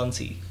 Hull, and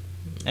Swansea.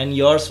 And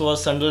yours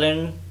was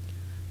Sunderland?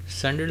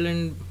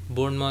 Sunderland,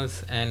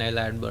 Bournemouth, and I'll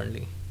add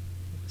Burnley.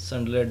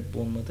 Sunderland,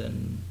 Bournemouth,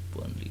 and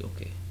Burnley.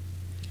 Okay.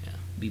 Yeah.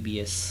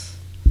 BBS.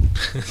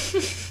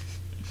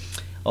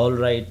 All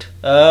right.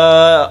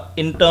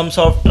 In terms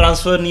of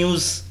transfer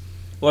news,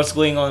 what's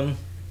going on?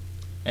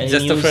 Any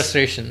Just a news?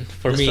 frustration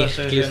for Just me, at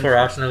frustration. least for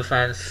Arsenal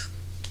fans.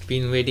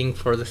 Been waiting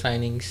for the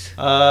signings.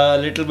 A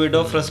little bit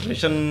of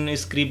frustration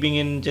is creeping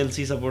in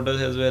Chelsea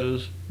supporters as well.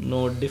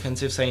 No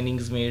defensive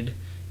signings made.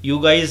 You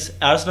guys,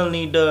 Arsenal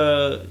need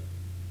a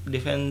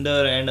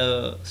defender and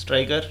a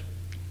striker.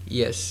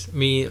 Yes,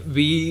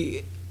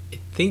 we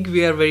think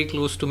we are very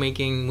close to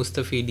making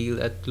Mustafi deal.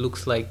 That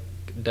looks like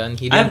done.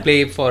 He didn't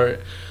play for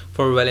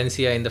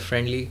Valencia in the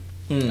friendly.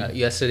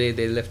 Yesterday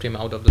they left him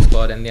out of the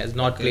squad and he has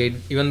not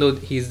played. Even though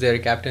he's their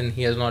captain,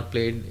 he has not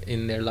played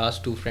in their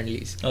last two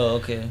friendlies. Oh,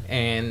 okay.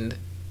 And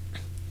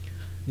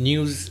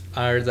news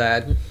are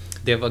that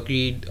they've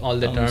agreed all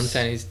the terms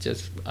and it's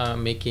just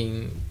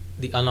making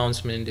the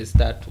announcement is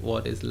that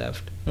what is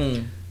left.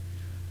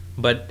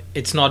 But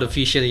it's not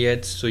official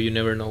yet, so you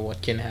never know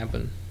what can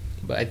happen.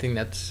 But I think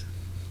that's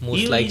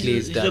most likely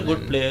is done. He's a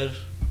good player.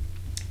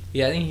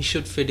 Yeah, I think he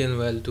should fit in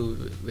well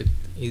too.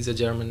 He's a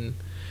German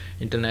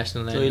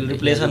international. So he'll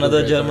replace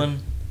another German,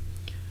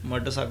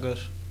 Mertesacker.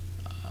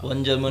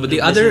 One German but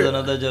replaces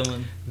another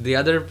German. The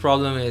other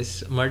problem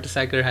is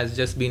Mertesacker has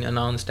just been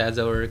announced as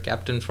our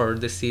captain for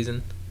this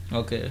season.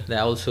 Okay. That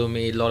also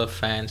made a lot of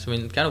fans. I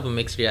mean, kind of a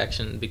mixed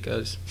reaction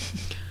because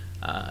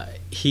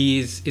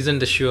he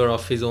isn't sure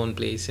of his own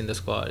place in the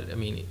squad. I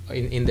mean,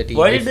 in the team.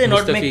 Why If did they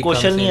not Mustafi make comes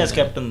Koscielny in as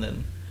captain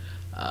then?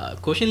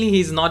 Koscielny,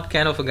 he's not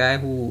kind of a guy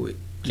who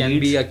can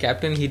be a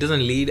captain. He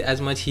doesn't lead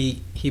as much.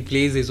 He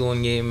plays his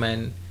own game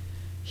and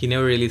he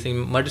never really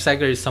thinks.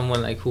 Mertesacker is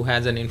someone like who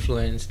has an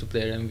influence to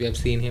player, and we have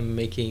seen him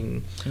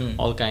making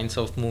all kinds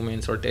of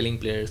movements or telling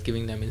players,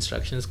 giving them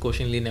instructions.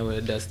 Koscielny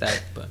never does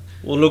that. But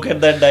oh, look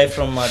at that dive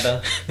from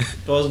Mata.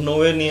 It was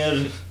nowhere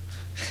near.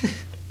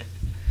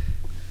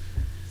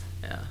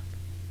 yeah.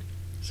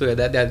 So yeah,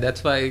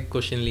 that's why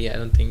Koscielny, I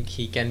don't think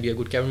he can be a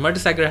good captain.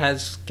 Mertesacker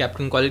has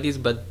captain qualities,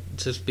 but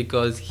just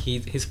because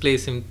his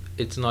place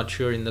it's not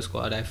sure in the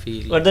squad, I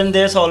feel. But then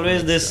there's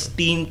always this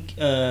team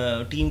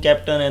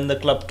captain and the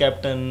club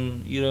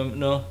captain, you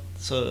know.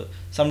 So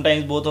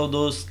sometimes both of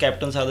those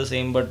captains are the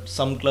same, but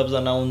some clubs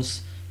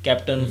announce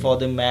captain for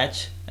the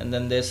match, and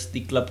then there's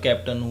the club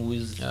captain who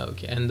is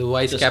okay, and the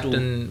vice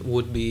captain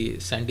would be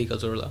Santi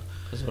Cazorla.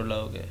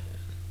 Okay.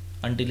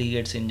 Until he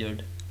gets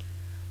injured.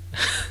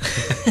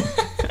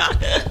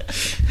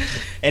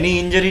 Any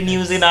injury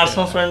news in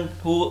Arsenal front?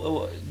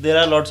 There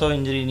are lots of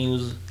injury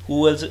news.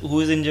 Who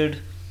is injured?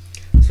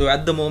 So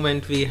at the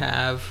moment we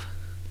have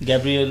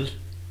Gabriel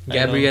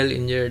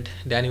injured,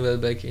 Danny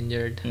Welbeck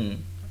injured,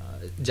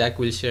 Jack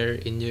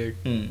Wilshere injured,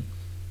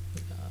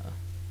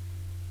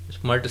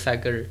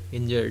 Mertesacker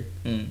injured.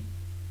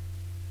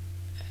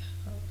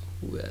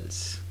 Who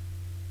else?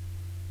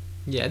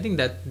 Yeah, I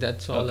think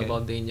that's all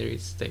about the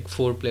injuries. Like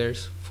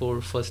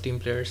 4 first team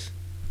players.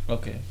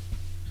 Okay.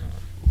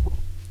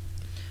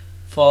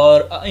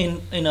 For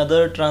in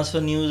other transfer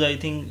news, I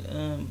think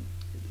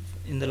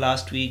in the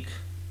last week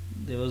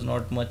there was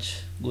not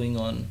much going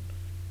on.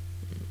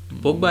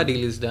 Pogba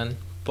deal is done.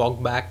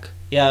 Pogback.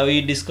 Yeah,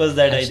 we discussed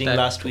that Hashtag I think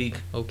last week.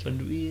 Okay. But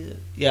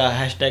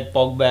hashtag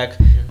Pogback.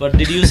 But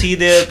did you see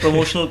their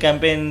promotional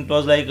campaign? It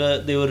was like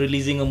they were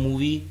releasing a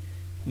movie.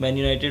 Man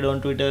United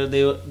on Twitter,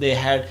 they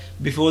had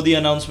before the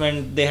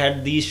announcement they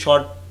had these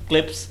short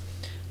clips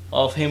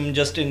of him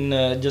just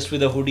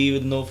with a hoodie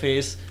with no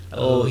face.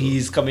 Oh,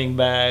 he's coming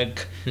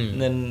back. And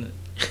then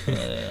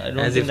I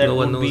don't think that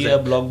would be a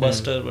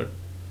blockbuster, but.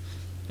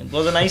 It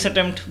was a nice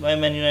attempt by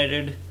Man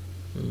United.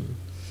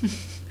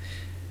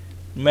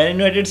 Man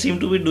United seem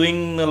to be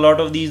doing a lot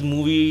of these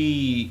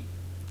movie.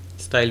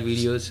 Style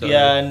videos.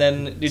 Yeah, and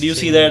then did you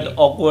see that streaming.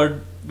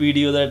 awkward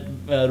video that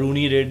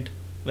Rooney did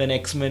when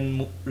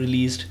X-Men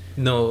released?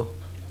 No.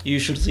 You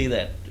should see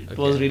that. It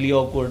was Okay. really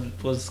awkward.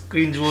 It was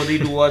cringeworthy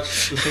to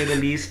watch, to say the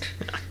least.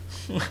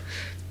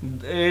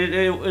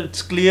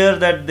 It's clear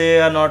that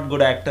they are not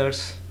good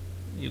actors.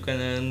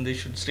 And they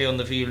should stay on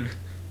the field.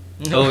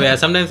 Oh yeah.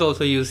 Sometimes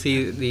also you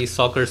see these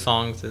soccer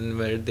songs and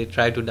where they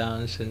try to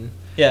dance and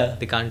Yeah.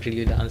 they can't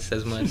really dance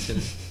as much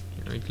and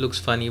it looks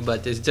funny,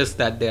 but it's just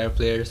that they are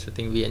players. I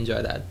think we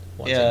enjoy that.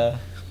 Watching. Yeah.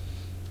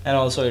 And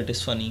also it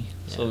is funny,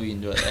 so Yeah. we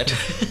enjoy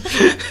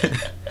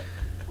that.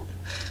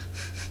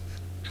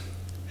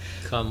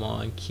 Come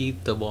on,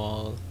 keep the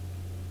ball.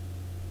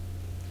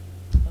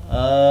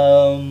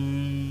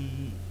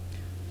 um,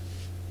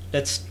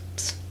 let's.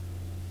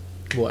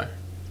 What?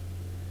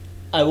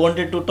 I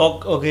wanted to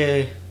talk.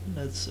 Okay,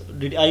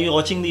 are you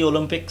watching the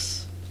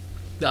Olympics?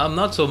 I'm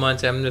not so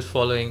much. I'm just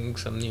following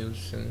some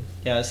news and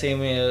Yeah, same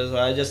here. So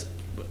I just.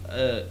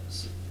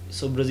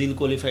 So Brazil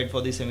qualified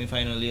for the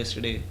semi-final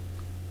yesterday.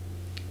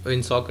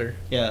 in soccer.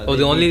 Yeah. Oh, they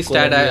the only beat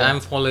stat Colombia. I'm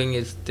following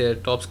is their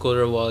top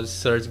scorer was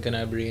Serge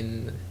Gnabry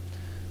in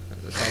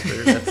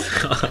soccer.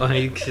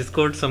 That's, he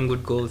scored some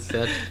good goals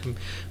that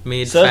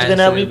made Serge fans a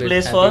Gnabry little bit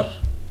plays happy.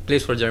 for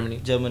Plays for Germany.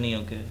 Germany.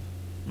 Okay.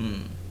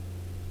 Hmm.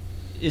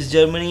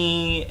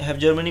 Have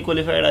Germany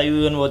qualified? Are you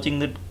even watching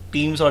the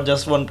teams or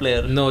just one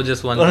player? No,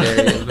 just one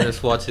player.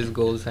 Just watch his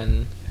goals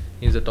and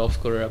he's a top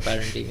scorer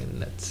apparently,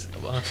 and that's.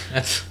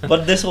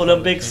 But this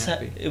Olympics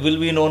happy. will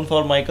be known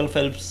for Michael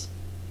Phelps.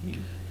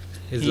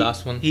 His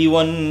last one. He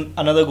won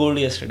another gold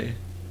yesterday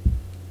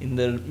in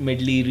the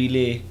medley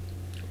relay.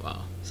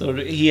 Wow. So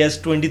he has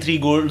 23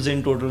 golds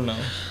in total now.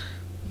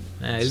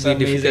 It'll It's be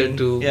amazing. difficult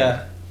to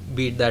Yeah.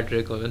 beat that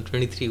record. And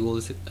 23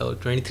 goals,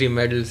 23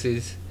 medals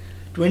is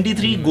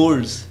 23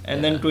 golds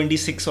and Yeah. then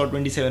 26 or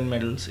 27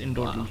 medals in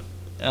total.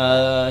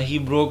 Wow. He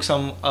broke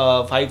some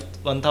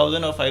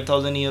 1,000 or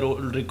 5,000 year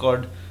old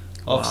record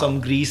of Wow.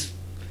 some Greece.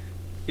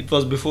 It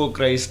was before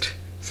Christ.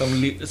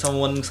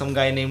 Some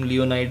guy named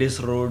Leonidas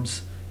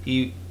Rhodes.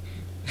 He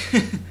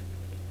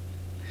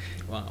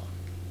wow.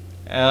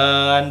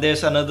 and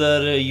there's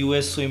another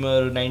US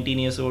swimmer, 19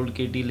 years old,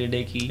 Katie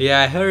Ledecky.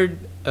 Yeah, I heard.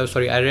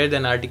 I read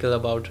an article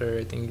about her.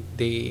 I think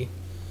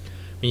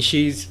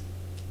she's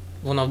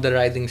one of the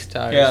rising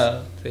stars.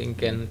 Yeah. I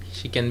think, and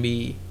she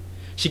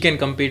can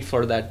compete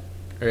for that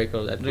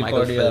record that Michael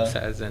Record, yeah. Phelps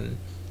has, and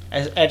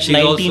At She's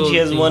 19, also she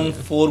has won the-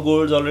 4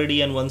 golds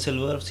already and 1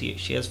 silver.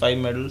 She has 5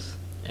 medals.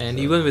 and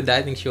So- even with that,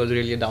 I think she was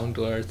really down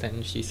to earth,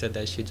 and she said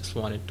that she just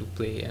wanted to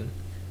play and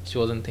she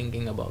wasn't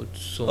thinking about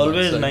so much.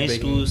 Always like nice to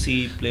breaking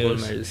see gold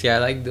players. medals. Yeah, I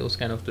like those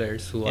kind of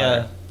players who Yeah.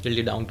 are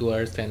really down to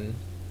earth and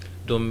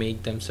don't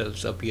make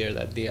themselves appear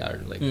that they are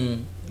like Hmm.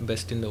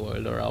 best in the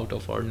world or out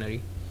of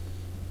ordinary.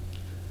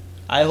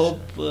 I hope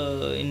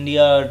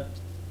India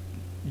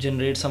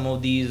generates some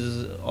of these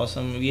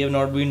awesome. We have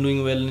not been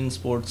doing well in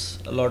sports,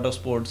 a lot of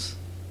sports,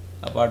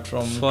 apart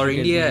from For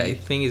cricket India, I maybe.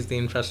 think is the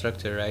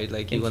infrastructure, right?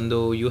 Like Inf- even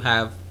though you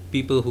have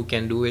people who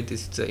can do it,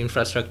 it's the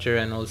infrastructure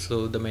and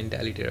also the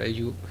mentality, right?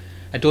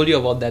 I told you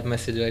about that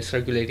message, right,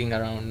 circulating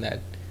around that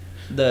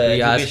The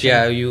we asked,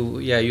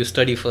 education. you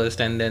study first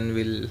and then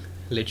we'll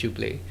let you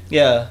play.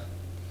 Yeah.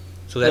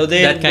 So So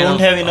they that kind don't of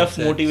have enough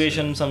upsets.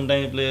 motivation.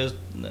 Sometimes players,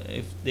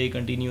 if they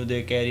continue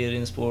their career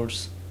in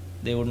sports,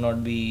 they would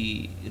not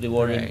be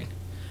rewarded. Right.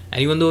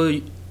 And even though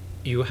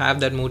you have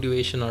that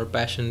motivation or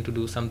passion to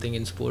do something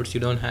in sports, you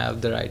don't have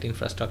the right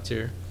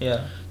infrastructure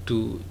Yeah.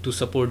 to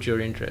support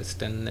your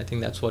interest, and I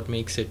think that's what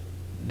makes it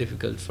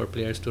difficult for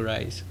players to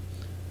rise.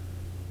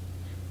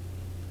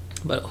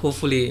 But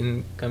hopefully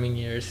in coming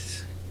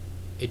years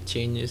it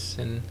changes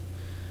and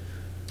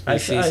I we'll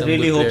see I some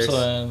really good hope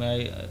players. so.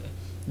 And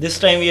this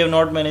time we have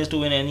not managed to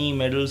win any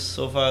medals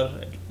so far.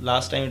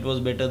 Last time it was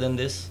better than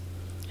this,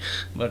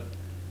 but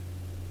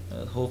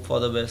hope for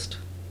the best.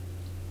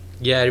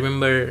 Yeah, I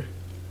remember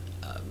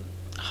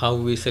how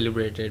we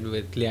celebrated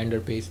with Leander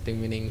Paes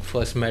winning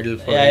first medal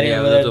for Yeah, I India.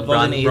 remember It was that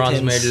a was in bronze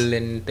Athens. medal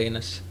in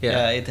tennis. Yeah,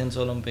 Athens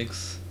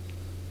Olympics.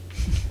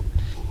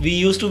 We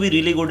used to be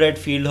really good at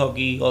field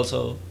hockey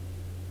also.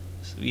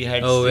 So we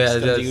had Oh, 6 yeah,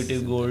 that's-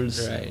 consecutive goals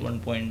at right. one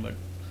point, but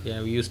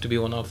Yeah, we used to be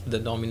one of the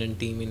dominant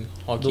team in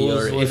hockey.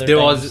 those Or were if the there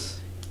times. was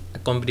a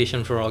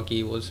competition for hockey,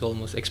 it was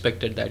almost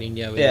expected that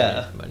India will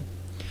Yeah. win it.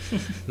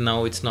 But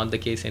now it's not the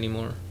case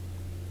anymore.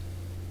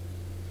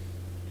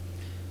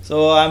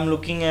 So I'm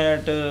looking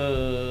at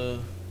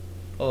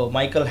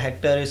Michael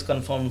Hector is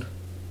confirmed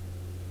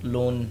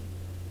loan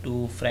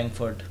to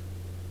Frankfurt.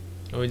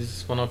 Oh,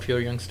 is one of your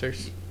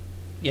youngsters?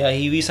 Yeah,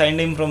 we signed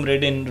him from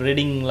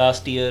Reading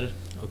last year,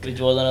 Okay. which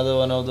was another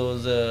one of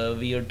those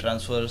weird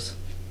transfers,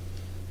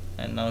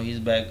 and now he's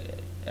back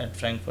at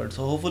Frankfurt.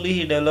 So hopefully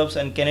he develops.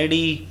 And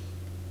Kennedy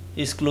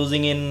is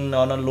closing in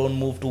on a loan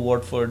move to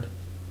Watford.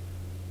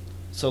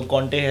 So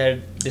Conte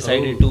had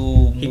decided Oh, to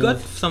move. He got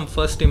some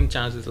first team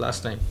chances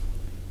last time,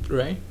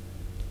 right?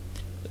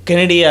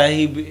 Kennedy. Yeah,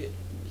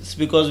 it's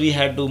because we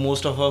had to.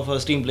 Most of our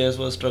first team players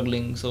were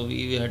struggling, so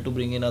we had to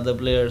bring in other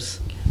players.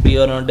 We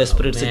are in a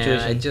desperate Man,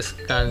 situation. I just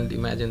can't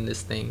imagine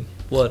this thing.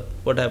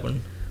 What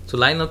happened? So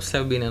lineups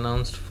have been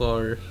announced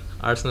for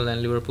Arsenal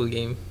and Liverpool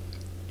game,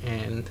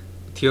 and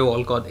Theo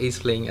Walcott is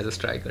playing as a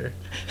striker.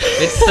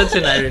 It's such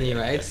an irony,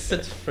 right? It's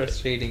such a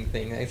frustrating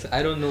thing.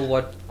 I don't know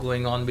what's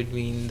going on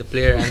between the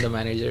player and the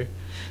manager.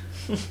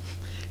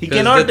 He 'Cause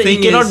cannot. the He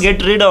thing cannot is-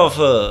 get rid of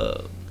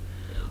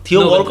Theo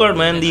No, but- Walcott,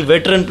 man, the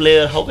veteran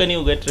player. How can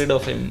you get rid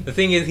of him? The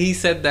thing is, he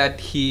said that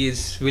he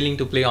is willing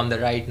to play on the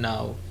right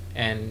now,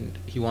 and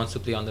he wants to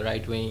play on the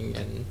right wing.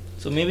 And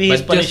So maybe he's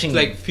but punishing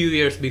just like him. few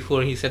years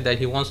before, he said that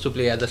he wants to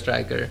play as a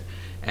striker,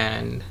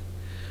 and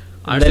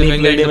And then he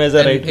played him as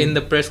a right in wing.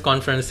 the press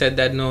conference said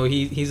that no,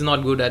 he's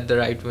not good at the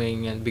right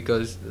wing, and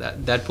because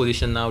that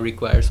position now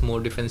requires more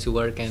defensive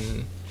work,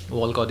 and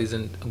Walcott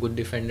isn't a good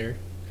defender.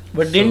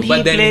 But didn't but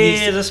he then play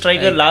he's- as a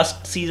striker like-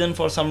 last season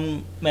for some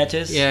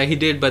matches? Yeah, he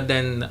did, but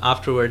then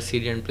afterwards he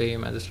didn't play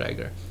him as a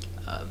striker.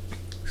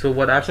 So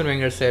what Arsene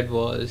Wenger said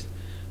was,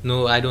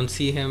 no, I don't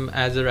see him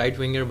as a right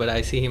winger, but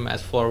I see him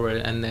as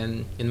forward. And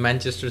then in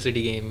Manchester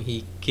City game,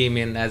 he came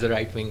in as a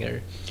right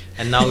winger,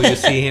 and now you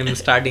see him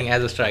starting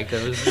as a striker.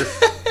 It was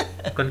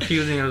just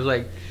confusing. It was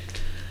like,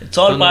 It's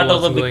all don't know part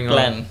of the what's big going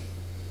plan. on.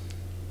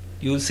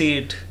 You'll see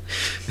it.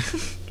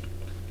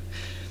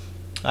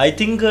 I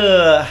think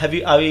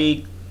are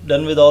we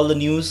done with all the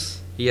news?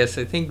 yes,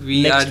 I think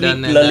we Next are done.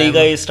 week and La Liga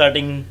I'm- is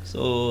starting, so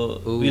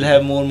Ooh. we'll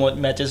have more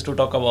matches to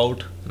talk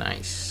about.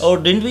 Nice. Oh,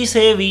 didn't we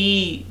say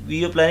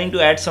we are planning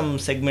to add some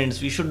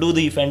segments? We should do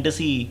the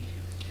fantasy.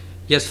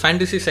 Yes,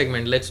 fantasy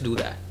segment. Let's do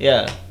that.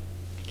 Yeah.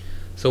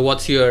 So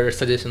what's your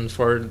suggestions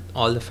for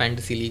all the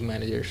fantasy league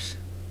managers?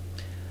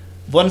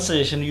 One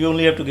suggestion. You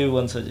only have to give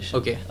one suggestion.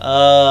 Okay.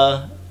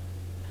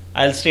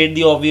 I'll state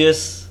the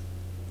obvious.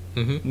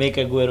 Mm-hmm. Make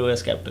Aguero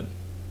as captain.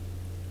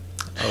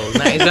 Oh,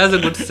 nice. That's a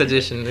good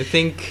suggestion. I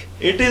think.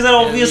 It is an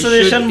obvious we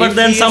suggestion, should- but if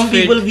then he is some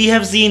fit- people we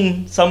have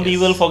seen some Yes.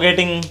 people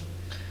forgetting.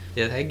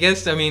 Yes, I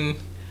guess. I mean,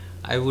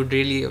 I would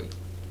really,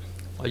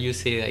 or you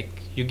say like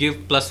you give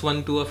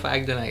 +1 to a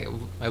fact, then I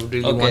would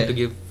really Okay. want to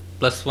give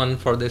 +1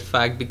 for this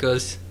fact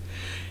because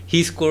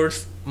he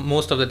scores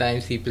most of the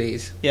times he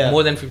plays. Yeah.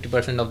 More than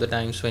 50% of the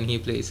times when he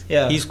plays.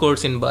 Yeah. He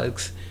scores in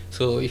bulks.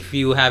 So if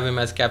you have him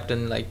as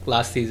captain, like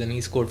last season,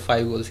 he scored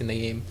 5 goals in the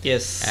game,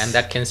 Yes. and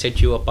that can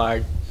set you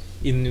apart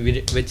in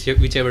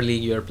whichever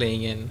league you are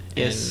playing in.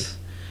 Yes.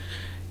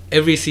 And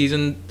every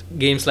season,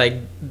 games like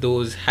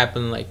those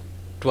happen like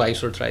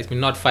twice or thrice. I mean,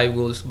 not 5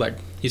 goals, but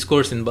he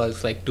scores in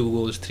bulks like 2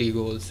 goals, 3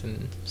 goals,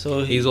 and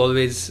So he's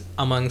always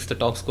amongst the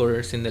top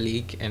scorers in the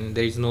league. And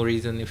there is no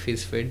reason if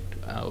he's fit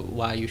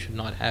why you should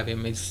not have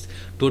him. It's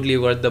totally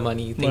worth the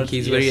money. I think Worth-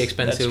 he's very yes,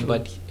 expensive,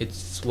 that's but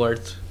it's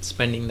worth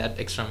spending that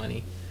extra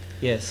money.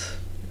 yes.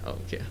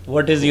 Okay.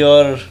 What is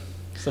your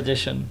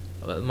suggestion?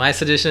 Well, my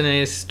suggestion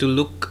is to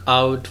look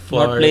out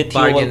for Not play Theo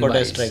bargain Walcott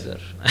as buys. striker.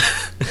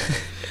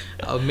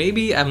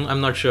 Maybe I'm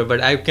not sure,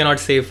 but I cannot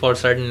say for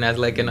certain as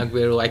like an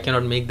Aguero. I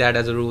cannot make that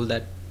as a rule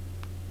that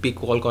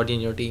pick Walcott in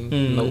your team.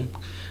 Hmm. No,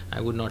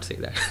 I would not say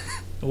that.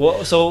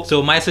 So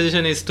So my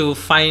suggestion is to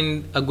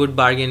find a good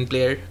bargain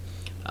player.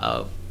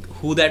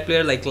 Who that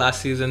player? Like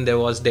last season, there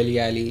was Dele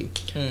Alli,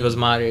 there was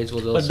Mahrez,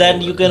 was also.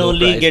 then you can low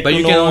only price. get but to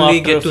you can know only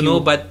after a get to know.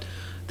 few. But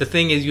the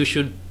thing is, you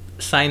should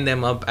sign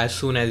them up as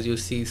soon as you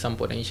see some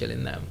potential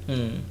in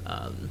them.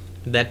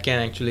 That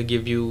can actually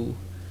give you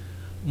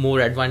more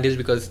advantage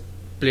because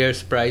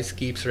players' price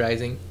keeps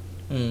rising.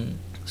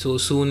 So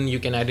soon you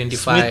can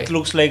identify. Smith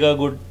looks like a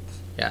good.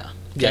 Yeah,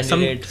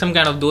 candidate. some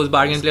kind of those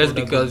bargain Scored players a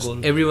good because goal.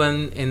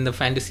 everyone in the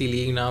fantasy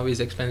league now is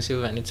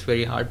expensive and it's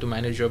very hard to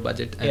manage your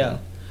budget. And Yeah.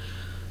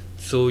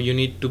 So you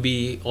need to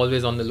be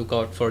always on the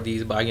lookout for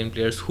these bargain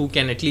players who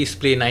can at least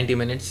play 90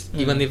 minutes.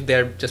 Even if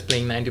they're just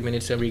playing 90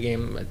 minutes every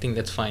game, I think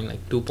that's fine.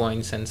 Like 2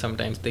 points, and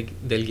sometimes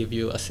they'll give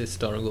you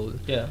assist or a goal.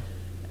 Yeah.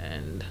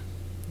 And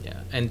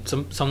yeah, and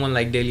someone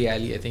like Dele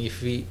Alli, I think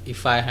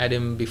if I had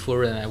him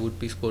before, then I would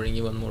be scoring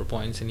even more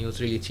points. And he was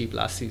really cheap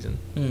last season.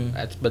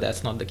 But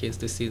that's not the case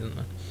this season.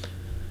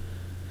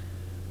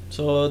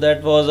 So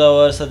that was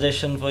our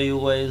suggestion for you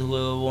guys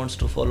who wants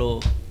to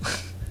follow.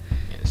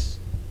 Yes.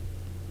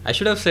 I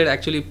should have said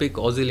actually pick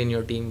Ozil in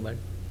your team, but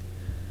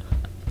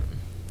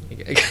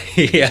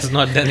he has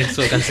not done it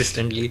so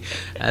consistently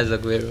as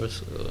Aguero.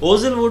 So.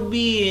 Ozil would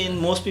be in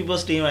most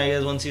people's team, I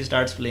guess, once he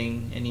starts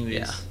playing anyways.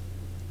 Yeah.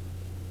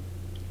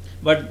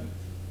 But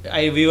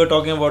we were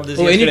talking about this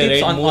Any yesterday,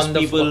 tips right? on, Most on the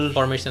people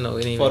formation?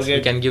 Anyways, forget.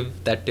 we can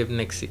give that tip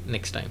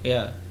next time.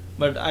 Yeah.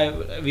 But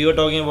we were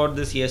talking about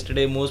this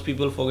yesterday. Most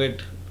people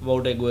forget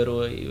about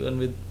Aguero, even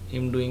with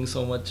him doing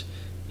so much,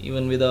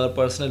 even with our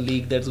personal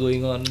league that's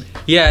going on.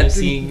 Yeah, I We're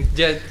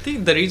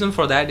think the reason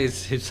for that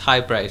is his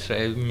high price,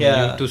 right? You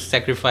Yeah. need to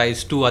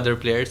sacrifice 2 other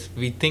players.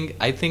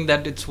 I think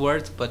that it's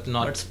worth, but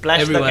not But splash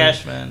the everyone.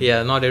 cash, man.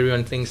 Yeah, not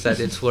everyone thinks that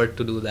it's worth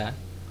to do that.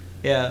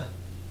 Yeah.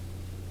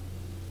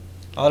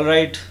 All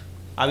right.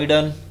 Are we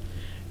done?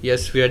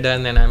 Yes, we are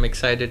done, and I'm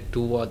excited to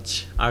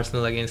watch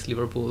Arsenal against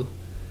Liverpool.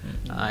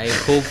 I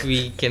hope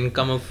we can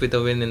come up with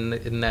a win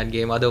in that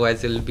game.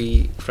 Otherwise, it'll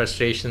be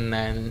frustration,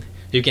 and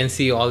you can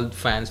see all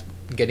fans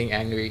getting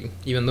angry,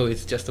 even though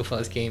it's just the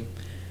first game.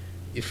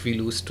 If we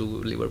lose to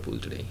Liverpool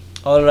today,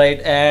 All right,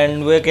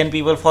 and where can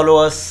people follow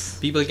us?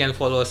 people can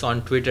follow us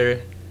on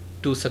Twitter.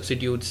 2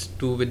 substitutes,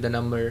 2 with the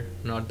number,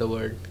 not the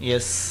word,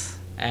 Yes,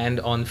 and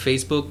on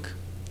Facebook,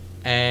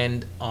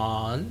 and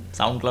on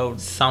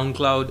SoundCloud,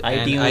 SoundCloud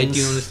and iTunes.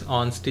 iTunes,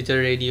 on Stitcher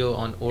Radio,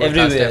 on Overcast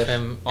Everywhere.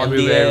 FM, On the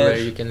everywhere air. where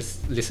you can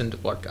listen to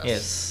podcasts.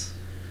 Yes.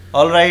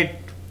 All right.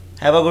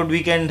 Have a good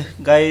weekend,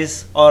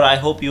 guys. Or I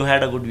hope you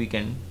had a good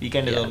weekend.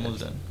 Weekend is Yeah, almost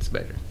done. it's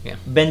better. Yeah.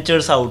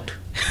 Benchers out.